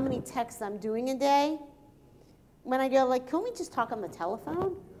how many texts I'm doing a day. When I go, like, can we just talk on the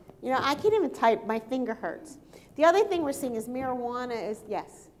telephone? You know, I can't even type, my finger hurts. The other thing we're seeing is marijuana is,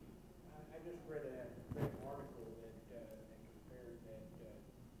 yes? I just read an article that compared that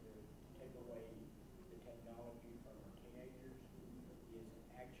to take away the technology from our teenagers is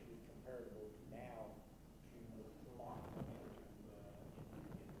actually comparable now to locking them into a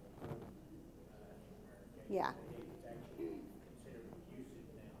room in America. Yeah. It's actually considered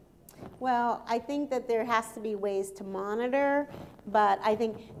abusive now. Well, I think that there has to be ways to monitor, but I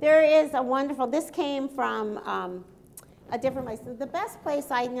think there is a wonderful, this came from a different place. So the best place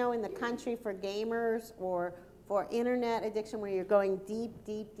I know in the country for gamers or for internet addiction where you're going deep,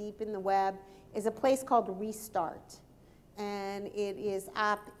 deep, deep in the web is a place called Restart. And it is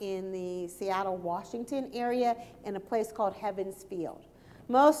up in the Seattle, Washington area in a place called Heaven's Field.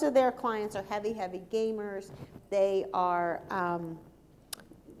 Most of their clients are heavy, heavy gamers. They are,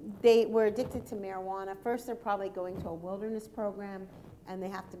 they were addicted to marijuana. First, they're probably going to a wilderness program, and they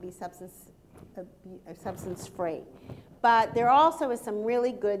have to be substance free. But there also is some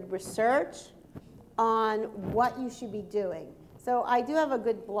really good research on what you should be doing. So I do have a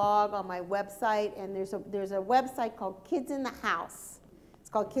good blog on my website, and there's a website called Kids in the House. It's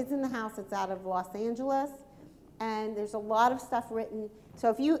called Kids in the House. It's out of Los Angeles, and there's a lot of stuff written. So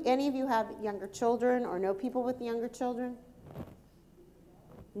if any of you have younger children or know people with younger children,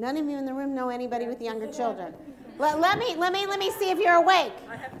 none of you in the room know anybody with younger children. Let me see if you're awake.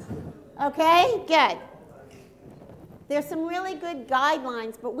 Okay, good. There's some really good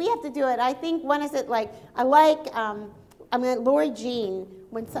guidelines, but we have to do it. I think one is it like Lori Jean,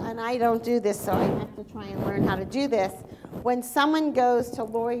 and I don't do this, so I have to try and learn how to do this. When someone goes to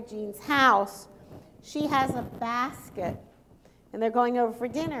Lori Jean's house, she has a basket, and they're going over for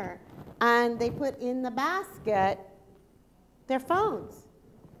dinner, and they put in the basket their phones.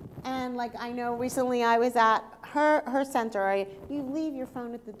 And like I know recently I was at her center, you leave your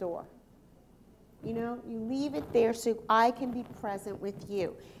phone at the door. You know, you leave it there so I can be present with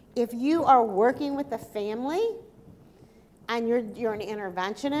you. If you are working with a family and you're an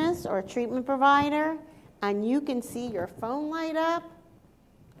interventionist or a treatment provider and you can see your phone light up,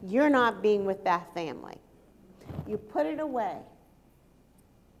 you're not being with that family. You put it away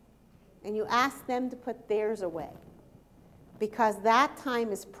and you ask them to put theirs away because that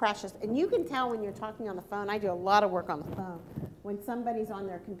time is precious. And you can tell when you're talking on the phone. I do a lot of work on the phone. When somebody's on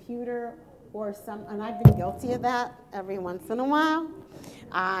their computer or and I've been guilty of that every once in a while.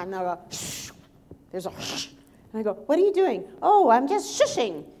 And they'll go, shh. There's a shh. And I go, what are you doing? Oh, I'm just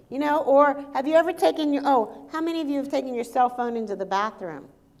shushing. You know, or have you ever taken how many of you have taken your cell phone into the bathroom?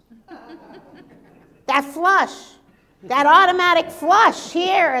 That flush, that automatic flush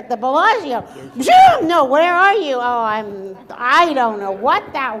here at the Bellagio. No, where are you? Oh, I don't know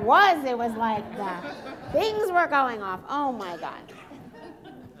what that was. It was like things were going off. Oh my God.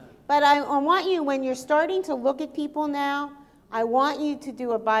 But I want you, when you're starting to look at people now, I want you to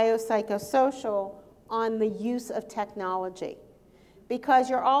do a biopsychosocial on the use of technology. Because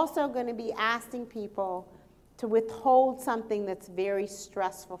you're also going to be asking people to withhold something that's very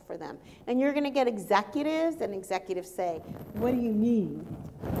stressful for them. And you're going to get executives, and executives say, what do you need?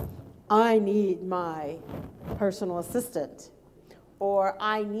 I need my personal assistant. Or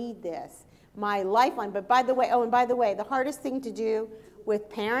I need this. My lifeline. But by the way, the hardest thing to do with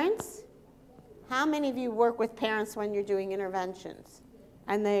parents, how many of you work with parents when you're doing interventions?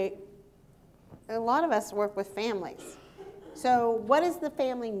 And a lot of us work with families. So what does the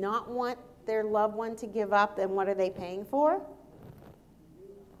family not want their loved one to give up, and what are they paying for?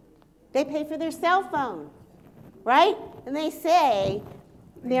 They pay for their cell phone, right? And they say,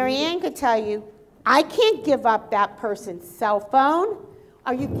 Marianne could tell you, I can't give up that person's cell phone.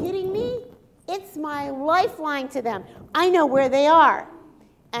 Are you kidding me? It's my lifeline to them. I know where they are.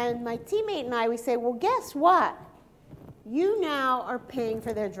 And my teammate and I, we say, well, guess what? You now are paying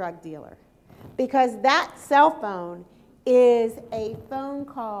for their drug dealer. Because that cell phone is a phone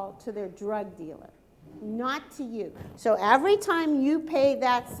call to their drug dealer, not to you. So every time you pay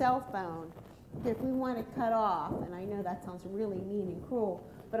that cell phone, if we want to cut off, and I know that sounds really mean and cruel,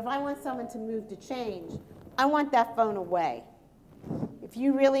 but if I want someone to move to change, I want that phone away. If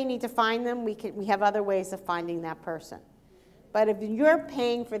you really need to find them, we have other ways of finding that person. But if you're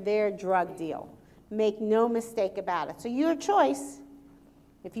paying for their drug deal, make no mistake about it. So your choice,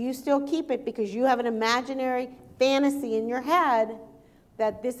 if you still keep it because you have an imaginary fantasy in your head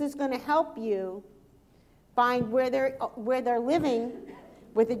that this is going to help you find where they're living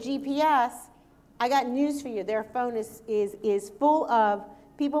with a GPS, I got news for you. Their phone is full of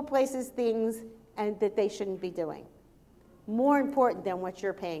people, places, things, and that they shouldn't be doing. More important than what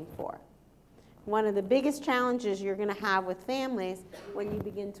you're paying for. One of the biggest challenges you're going to have with families when you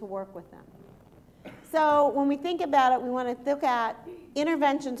begin to work with them. So when we think about it, we want to look at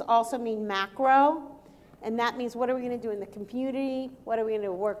interventions also mean macro, and that means what are we going to do in the community, what are we going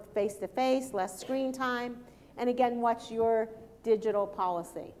to work face-to-face, less screen time, and again, what's your digital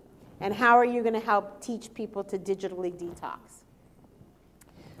policy, and how are you going to help teach people to digitally detox.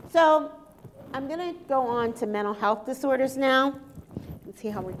 So I'm going to go on to mental health disorders now and see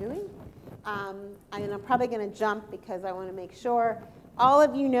how we're doing. And I'm probably going to jump because I want to make sure all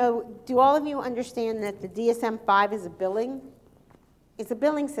of you know, do all of you understand that the DSM-5 is a billing? It's a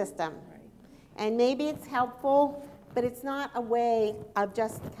billing system. Right. And maybe it's helpful, but it's not a way of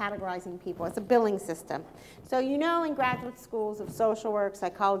just categorizing people. It's a billing system. So you know in graduate schools of social work,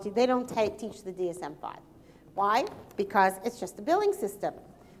 psychology, they don't teach the DSM-5. Why? Because it's just a billing system.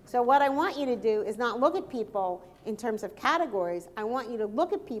 So what I want you to do is not look at people in terms of categories. I want you to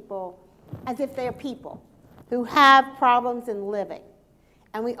look at people as if they're people who have problems in living.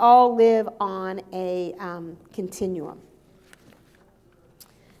 And we all live on a continuum.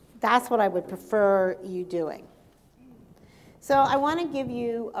 That's what I would prefer you doing. So I want to give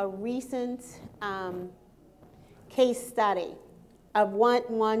you a recent case study of what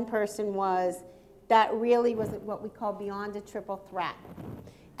one person was that really was what we call beyond a triple threat.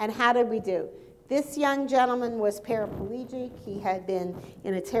 And how did we do? This young gentleman was paraplegic. He had been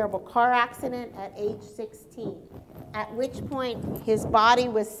in a terrible car accident at age 16, at which point his body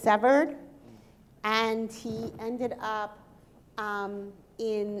was severed, and he ended up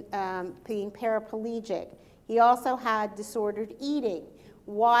being paraplegic. He also had disordered eating.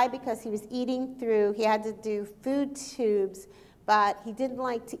 Why? Because he was eating through, he had to do food tubes, but he didn't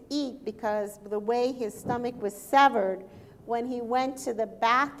like to eat because the way his stomach was severed, when he went to the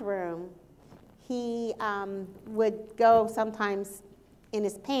bathroom, he would go sometimes in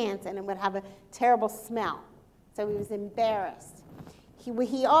his pants and it would have a terrible smell. So he was embarrassed.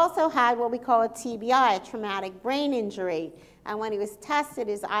 He also had what we call a TBI, a traumatic brain injury. And when he was tested,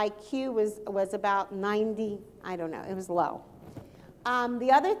 his IQ was about 90, I don't know, it was low.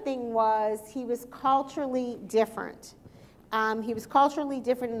 The other thing was he was culturally different. He was culturally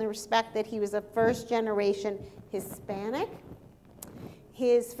different in the respect that he was a first-generation Hispanic.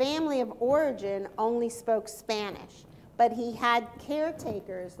 His family of origin only spoke Spanish, but he had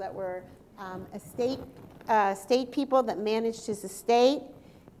caretakers that were estate people that managed his estate.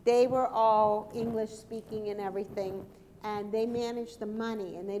 They were all English-speaking and everything, and they managed the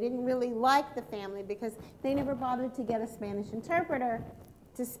money, and they didn't really like the family because they never bothered to get a Spanish interpreter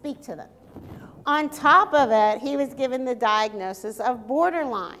to speak to them. On top of it, he was given the diagnosis of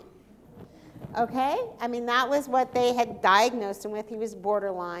borderline. Okay? I mean, that was what they had diagnosed him with. He was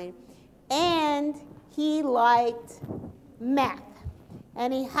borderline. And he liked meth.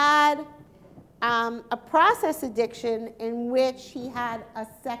 And he had a process addiction in which he had a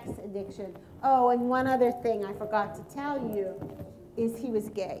sex addiction. Oh, and one other thing I forgot to tell you is he was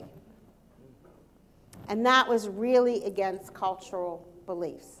gay. And that was really against cultural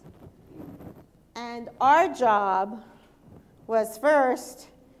beliefs. And our job was first,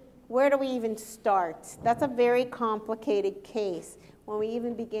 where do we even start? That's a very complicated case when we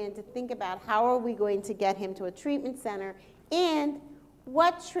even began to think about how are we going to get him to a treatment center, and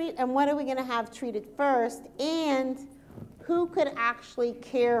what are we going to have treated first, and who could actually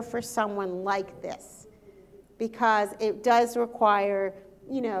care for someone like this? Because it does require,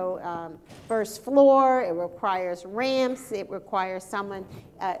 first floor, it requires ramps, it requires someone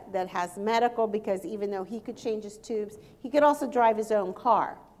that has medical, because even though he could change his tubes, he could also drive his own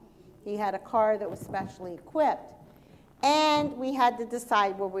car. He had a car that was specially equipped. And we had to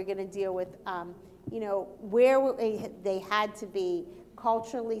decide where we're going to deal with, where they had to be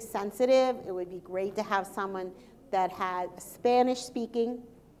culturally sensitive. It would be great to have someone that had Spanish speaking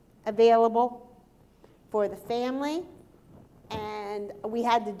available for the family. and we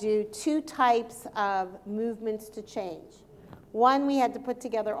had to do 2 types of movements to change. One, we had to put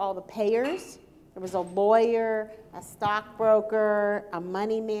together all the payers. There was a lawyer, a stockbroker, a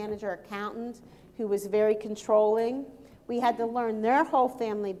money manager, accountant, who was very controlling. We had to learn their whole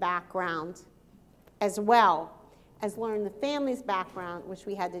family background as well as learn the family's background, which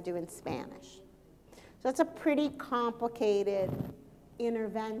we had to do in Spanish. So it's a pretty complicated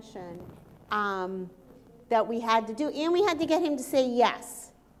intervention that we had to do, and we had to get him to say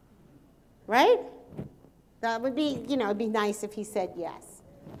yes, right? That would be, you know, it'd be nice if he said yes.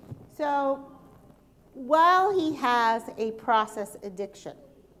 So while he has a process addiction,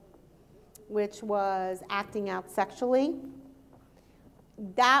 which was acting out sexually,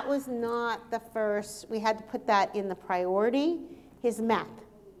 that was not the first. We had to put that in the priority. His meth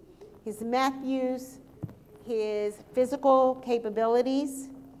use, his physical capabilities,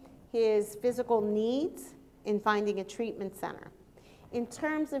 his physical needs in finding a treatment center. In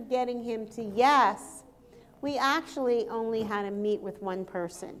terms of getting him to yes, we actually only had to meet with one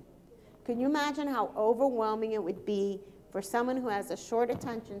person. Can you imagine how overwhelming it would be for someone who has a short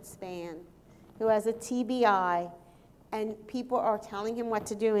attention span, who has a TBI, and people are telling him what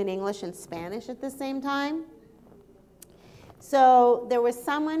to do in English and Spanish at the same time? So there was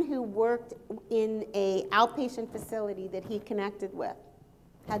someone who worked in an outpatient facility that he connected with.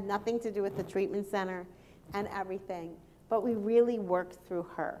 Had nothing to do with the treatment center and everything, but we really worked through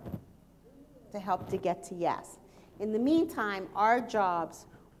her to help to get to yes. In the meantime, our jobs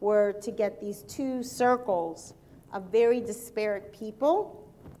were to get these 2 circles of very disparate people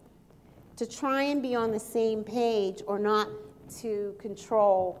to try and be on the same page or not to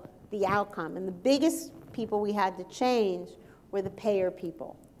control the outcome. And the biggest people we had to change were the payer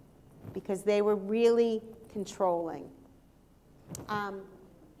people because they were really controlling.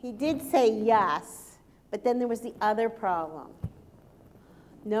 He did say yes, but then there was the other problem.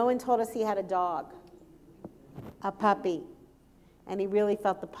 No one told us he had a dog, a puppy, and he really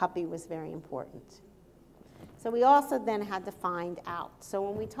felt the puppy was very important. So we also then had to find out. So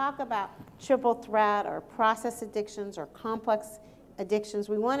when we talk about triple threat or process addictions or complex addictions,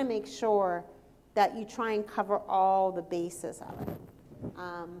 we want to make sure that you try and cover all the bases of it.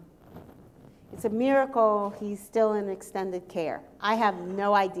 It's a miracle he's still in extended care. I have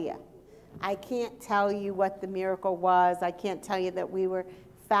no idea. I can't tell you what the miracle was. I can't tell you that we were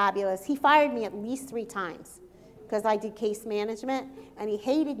fabulous. He fired me at least 3 times because I did case management, and he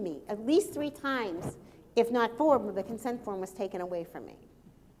hated me at least 3 times. If not 4, the consent form was taken away from me.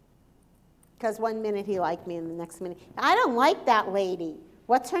 Because one minute he liked me and the next minute, I don't like that lady.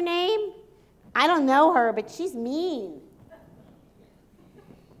 What's her name? I don't know her, but she's mean.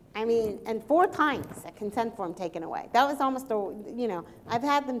 I mean, and 4 times a consent form taken away. That was almost a, you know, I've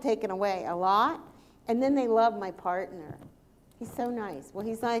had them taken away a lot, and then they love my partner. He's so nice. Well,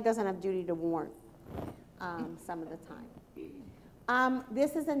 he's not, he doesn't have duty to warn some of the time.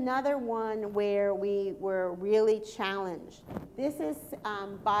 This is another one where we were really challenged. This is,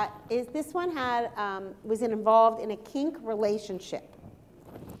 this one had, was involved in a kink relationship.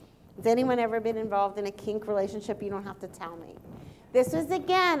 Has anyone ever been involved in a kink relationship? You don't have to tell me. This was,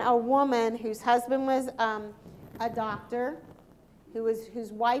 again, a woman whose husband was a doctor,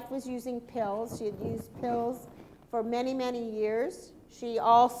 whose wife was using pills. She had used pills for many, many years. She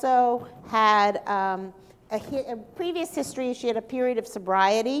also had a previous history. She had a period of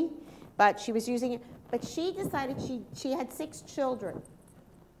sobriety, but she was using it. But she decided she had 6 children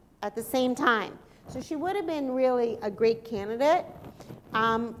at the same time. So she would have been really a great candidate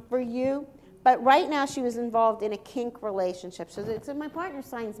for you. But right now she was involved in a kink relationship. So my partner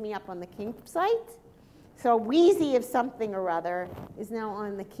signs me up on the kink site. So Wheezy of something or other is now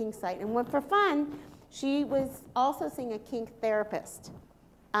on the kink site. And for fun, she was also seeing a kink therapist.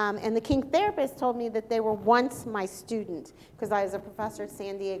 And the kink therapist told me that they were once my student because I was a professor at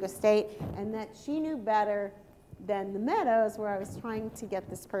San Diego State, and that she knew better than the Meadows, where I was trying to get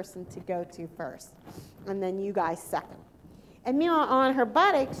this person to go to first, and then you guys second. And meanwhile, on her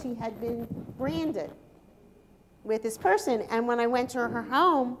buttocks, she had been branded with this person. And when I went to her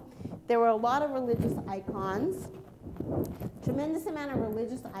home, there were a lot of religious icons, tremendous amount of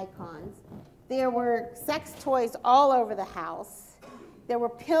religious icons. There were sex toys all over the house. There were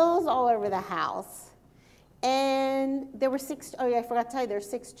pills all over the house. And there were 6, oh yeah, I forgot to tell you, there were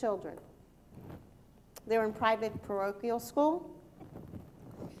 6 children. They were in private parochial school.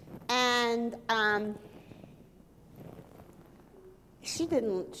 And she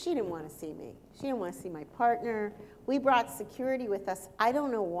didn't want to see me. She didn't want to see my partner. We brought security with us. I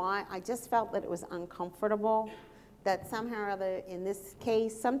don't know why. I just felt that it was uncomfortable that somehow or other, in this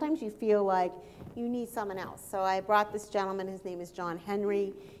case, sometimes you feel like you need someone else. So I brought this gentleman, his name is John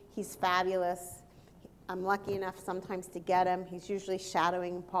Henry. He's fabulous. I'm lucky enough sometimes to get him. He's usually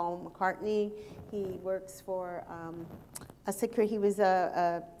shadowing Paul McCartney. He works for he was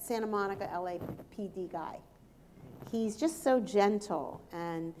a Santa Monica LAPD guy. He's just so gentle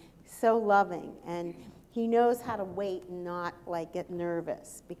and so loving, and he knows how to wait and not like get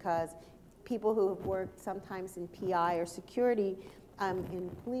nervous, because people who have worked sometimes in PI or security, in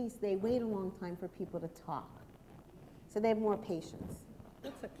police, they wait a long time for people to talk. So they have more patience.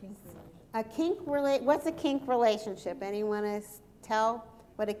 What's a kink What's a kink relationship? Anyone tell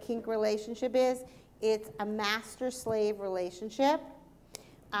what a kink relationship is? It's a master-slave relationship.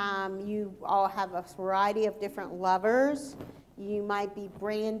 You all have a variety of different lovers. You might be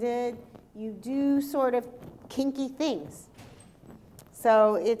branded. You do sort of kinky things.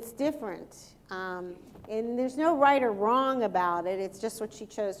 So it's different. And there's no right or wrong about it. It's just what she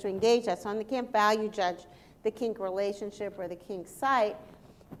chose to engage at. So I can't value judge the kink relationship or the kink site.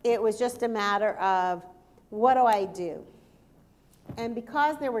 It was just a matter of, what do I do? And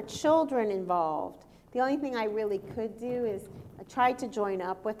because there were children involved, the only thing I really could do is I tried to join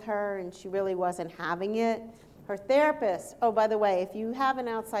up with her, and she really wasn't having it. Her therapist, oh, by the way, if you have an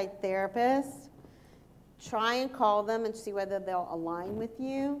outside therapist, try and call them and see whether they'll align with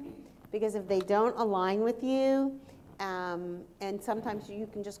you. Because if they don't align with you, and sometimes you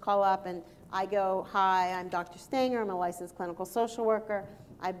can just call up and I go, hi, I'm Dr. Stanger, I'm a licensed clinical social worker.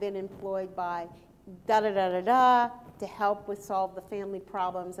 I've been employed by da-da-da-da-da to help with solve the family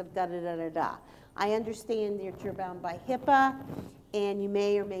problems of da-da-da-da-da. I understand that you're bound by HIPAA, and you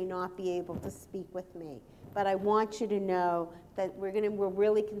may or may not be able to speak with me. But I want you to know that we're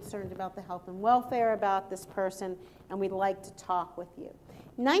really concerned about the health and welfare about this person, and we'd like to talk with you.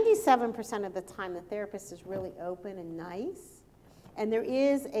 97% of the time, the therapist is really open and nice, and there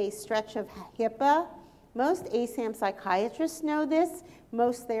is a stretch of HIPAA. Most ASAM psychiatrists know this.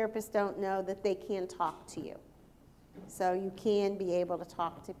 Most therapists don't know that they can talk to you. So you can be able to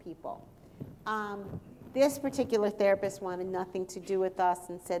talk to people. This particular therapist wanted nothing to do with us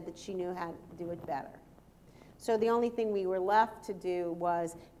and said that she knew how to do it better. So the only thing we were left to do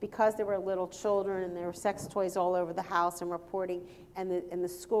was, because there were little children and there were sex toys all over the house and reporting, and the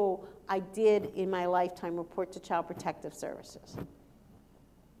school, I did in my lifetime report to Child Protective Services.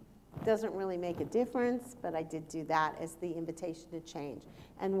 Doesn't really make a difference, but I did do that as the invitation to change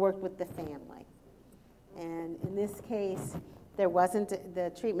and worked with the family. And in this case, there wasn't,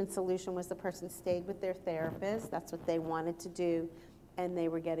 the treatment solution was the person stayed with their therapist. That's what they wanted to do, and they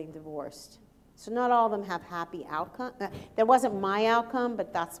were getting divorced. So not all of them have happy outcome. That wasn't my outcome,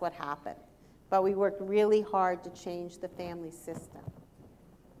 but that's what happened. But we worked really hard to change the family system.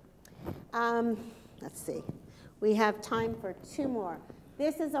 Let's see. We have time for two more.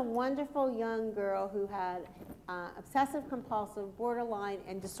 This is a wonderful young girl who had obsessive compulsive, borderline,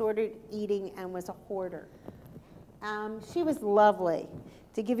 and disordered eating, and was a hoarder. She was lovely.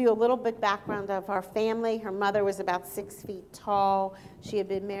 To give you a little bit background of our family, her mother was about 6 feet tall. She had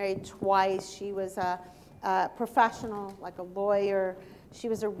been married twice. She was a professional, like a lawyer. She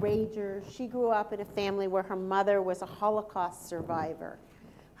was a rager. She grew up in a family where her mother was a Holocaust survivor.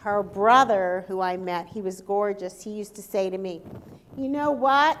 Her brother, who I met, he was gorgeous. He used to say to me, you know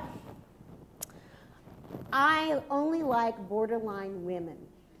what? I only like borderline women.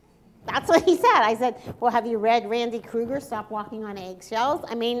 That's what he said. I said, well, have you read Randy Kruger, Stop Walking on Eggshells?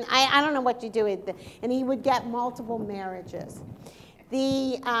 I mean, I don't know what you do with it. And he would get multiple marriages.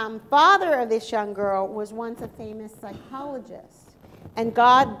 The father of this young girl was once a famous psychologist. And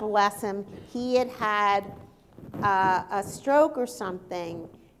God bless him, he had had a stroke or something.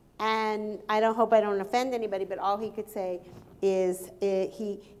 And I hope I don't offend anybody, but all he could say is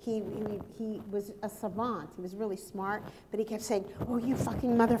he was a savant. He was really smart, but he kept saying, oh, you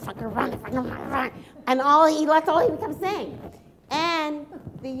fucking motherfucker, run, run, run, run. And that's all he kept saying. And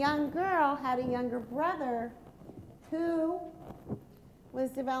the young girl had a younger brother who was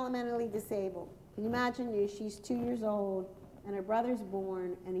developmentally disabled. Can you imagine? She's 2 years old, and her brother's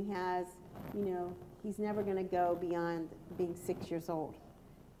born, and he has, he's never going to go beyond being 6 years old,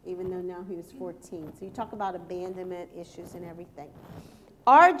 even though now he was 14. So you talk about abandonment issues and everything.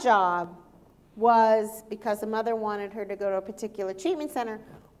 Our job was, because the mother wanted her to go to a particular treatment center,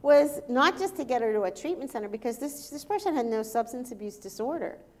 was not just to get her to a treatment center, because this person had no substance abuse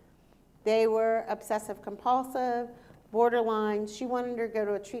disorder. They were obsessive compulsive, borderline. She wanted her to go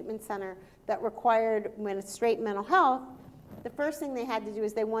to a treatment center that required, when it's straight mental health, the first thing they had to do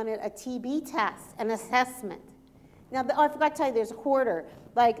is they wanted a TB test, an assessment. Now, I forgot to tell you, there's a hoarder.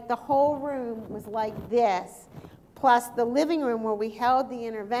 Like, the whole room was like this, plus the living room where we held the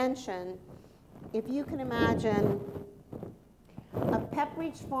intervention. If you can imagine a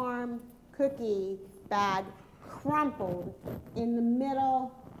Pepperidge Farm cookie bag crumpled in the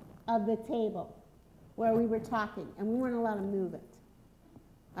middle of the table where we were talking, and we weren't allowed to move it.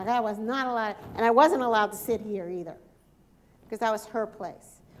 Like, I was not allowed, and I wasn't allowed to sit here either, because that was her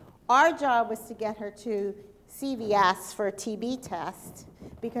place. Our job was to get her to CVS for a TB test,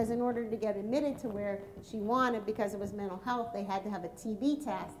 because in order to get admitted to where she wanted, because it was mental health, they had to have a TB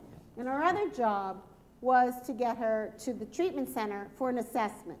test. And our other job was to get her to the treatment center for an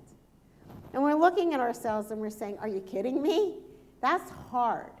assessment. And we're looking at ourselves and we're saying, are you kidding me? That's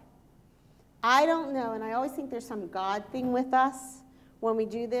hard. I don't know, and I always think there's some God thing with us when we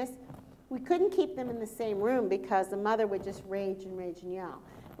do this. We couldn't keep them in the same room because the mother would just rage and yell.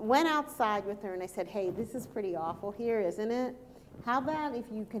 Went outside with her and I said, hey, this is pretty awful here, isn't it? How about if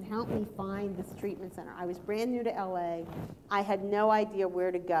you can help me find this treatment center? I was brand new to LA. I had no idea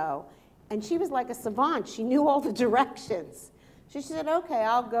where to go. And she was like a savant. She knew all the directions. She said, okay,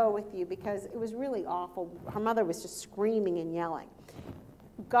 I'll go with you, because it was really awful. Her mother was just screaming and yelling.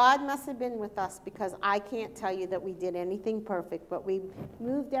 God must have been with us, because I can't tell you that we did anything perfect, but we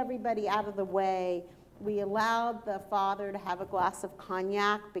moved everybody out of the way. We allowed the father to have a glass of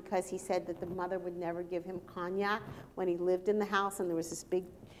cognac, because he said that the mother would never give him cognac when he lived in the house, and there was this big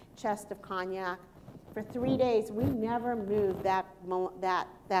chest of cognac. For 3 days, we never moved that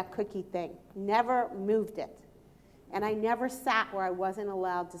cookie thing. Never moved it. And I never sat where I wasn't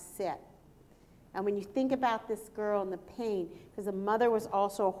allowed to sit. And when you think about this girl and the pain, because the mother was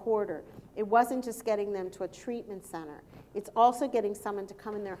also a hoarder, it wasn't just getting them to a treatment center. It's also getting someone to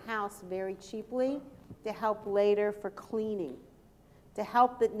come in their house very cheaply to help later for cleaning, to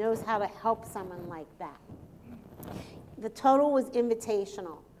help that knows how to help someone like that. The total was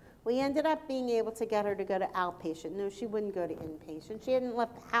invitational. We ended up being able to get her to go to outpatient. No, she wouldn't go to inpatient. She hadn't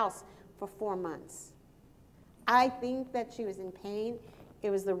left the house for 4 months. I think that she was in pain.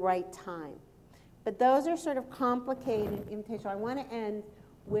 It was the right time. But those are sort of complicated invitations. I want to end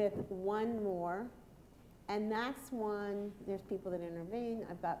with one more, and that's one. There's people that intervene.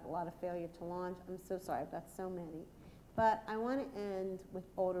 I've got a lot of failure to launch. I'm so sorry. I've got so many. But I want to end with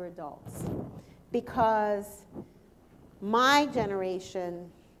older adults, because my generation,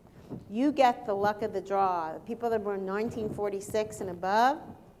 you get the luck of the draw. People that were 1946 and above,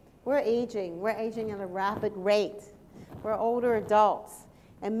 we're aging. We're aging at a rapid rate. We're older adults.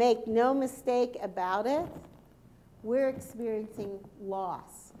 And make no mistake about it, we're experiencing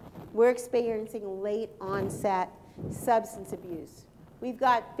loss. We're experiencing late onset substance abuse. We've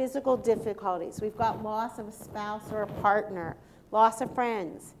got physical difficulties. We've got loss of a spouse or a partner, loss of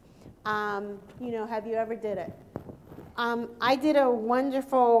friends. Have you ever did it? I did a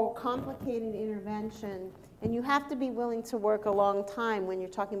wonderful, complicated intervention, and you have to be willing to work a long time when you're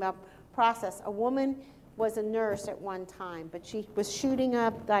talking about process. A woman was a nurse at one time, but she was shooting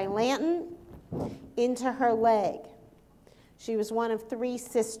up Dilantin into her leg. She was one of 3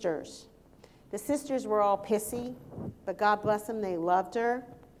 sisters. The sisters were all pissy, but God bless them, they loved her.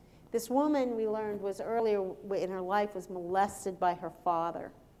 This woman, we learned, was earlier in her life was molested by her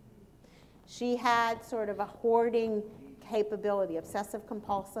father. She had sort of a hoarding capability,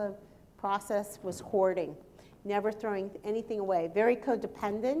 obsessive-compulsive process was hoarding, never throwing anything away, very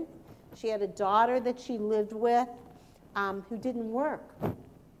codependent. She had a daughter that she lived with who didn't work.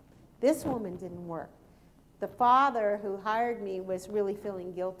 This woman didn't work. The father who hired me was really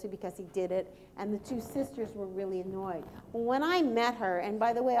feeling guilty because he did it, and the 2 sisters were really annoyed. Well, when I met her, and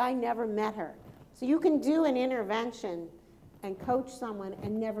by the way, I never met her, so you can do an intervention and coach someone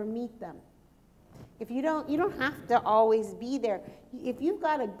and never meet them. If you don't have to always be there. If you've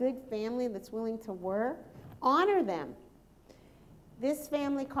got a good family that's willing to work, honor them. This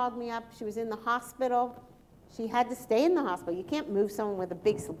family called me up. She was in the hospital. She had to stay in the hospital. You can't move someone with a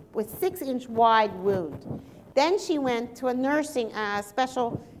 6-inch wide wound. Then she went to a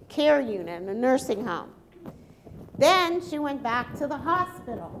special care unit in a nursing home. Then she went back to the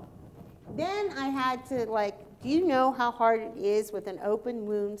hospital. Then I had to, do you know how hard it is with an open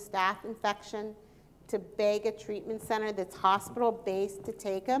wound, staph infection, to beg a treatment center that's hospital-based to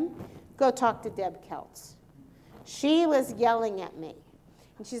take them? Go talk to Deb Keltz. She was yelling at me.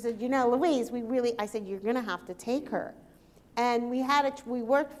 And she said, Louise, I said, you're going to have to take her. And we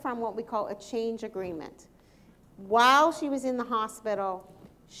worked from what we call a change agreement. While she was in the hospital,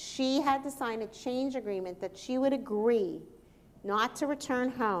 she had to sign a change agreement that she would agree not to return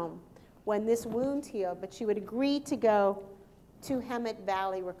home when this wound healed, but she would agree to go to Hemet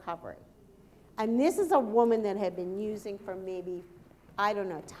Valley Recovery. And this is a woman that had been using for maybe,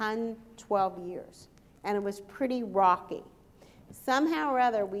 10, 12 years. and it was pretty rocky. Somehow or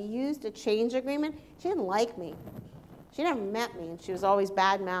other, we used a change agreement. She didn't like me. She never met me, and she was always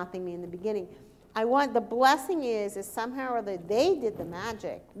bad-mouthing me in the beginning. The blessing is somehow or other, they did the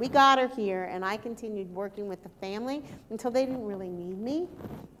magic. We got her here, and I continued working with the family until they didn't really need me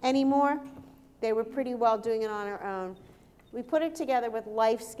anymore. They were pretty well doing it on her own. We put her together with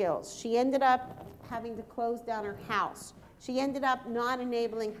life skills. She ended up having to close down her house. She ended up not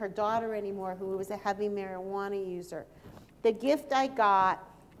enabling her daughter anymore, who was a heavy marijuana user. The gift I got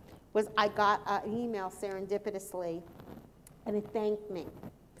was I got an email serendipitously, and it thanked me.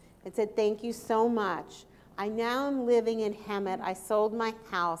 It said, "Thank you so much. I now am living in Hemet. I sold my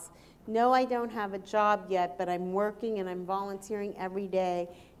house. No, I don't have a job yet, but I'm working and I'm volunteering every day,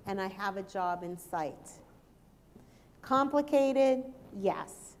 and I have a job in sight." Complicated?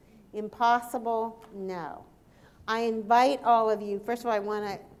 Yes. Impossible? No. I invite all of you, first of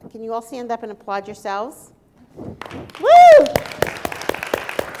all, can you all stand up and applaud yourselves? Woo!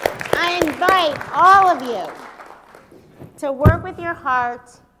 I invite all of you to work with your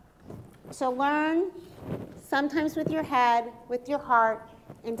heart, to learn sometimes with your head, with your heart,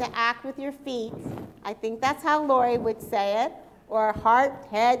 and to act with your feet. I think that's how Lori would say it, or heart,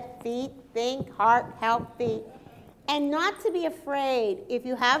 head, feet, think, heart, help, feet. And not to be afraid if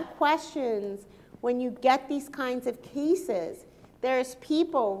you have questions when you get these kinds of cases. There's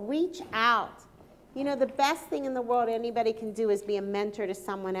people, reach out. You know, the best thing in the world anybody can do is be a mentor to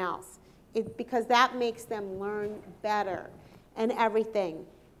someone else, because that makes them learn better and everything.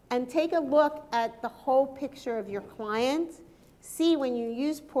 And take a look at the whole picture of your client. See, when you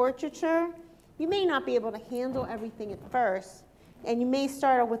use portraiture, you may not be able to handle everything at first, and you may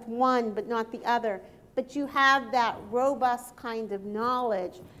start with one but not the other, but you have that robust kind of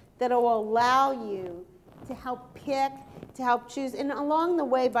knowledge that will allow you to help pick, to help choose. And along the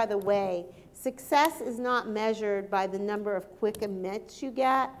way, by the way, success is not measured by the number of quick admits you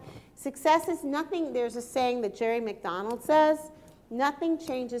get. Success is nothing. There's a saying that Jerry McDonald says, nothing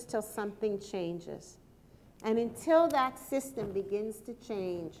changes till something changes. And until that system begins to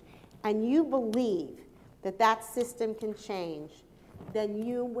change, and you believe that that system can change, then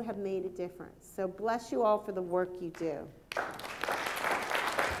you have made a difference. So bless you all for the work you do. Do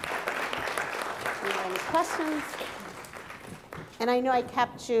you have any questions? And I know I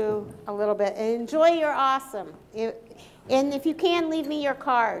kept you a little bit. And enjoy your awesome. And if you can, leave me your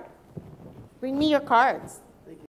card. Bring me your cards.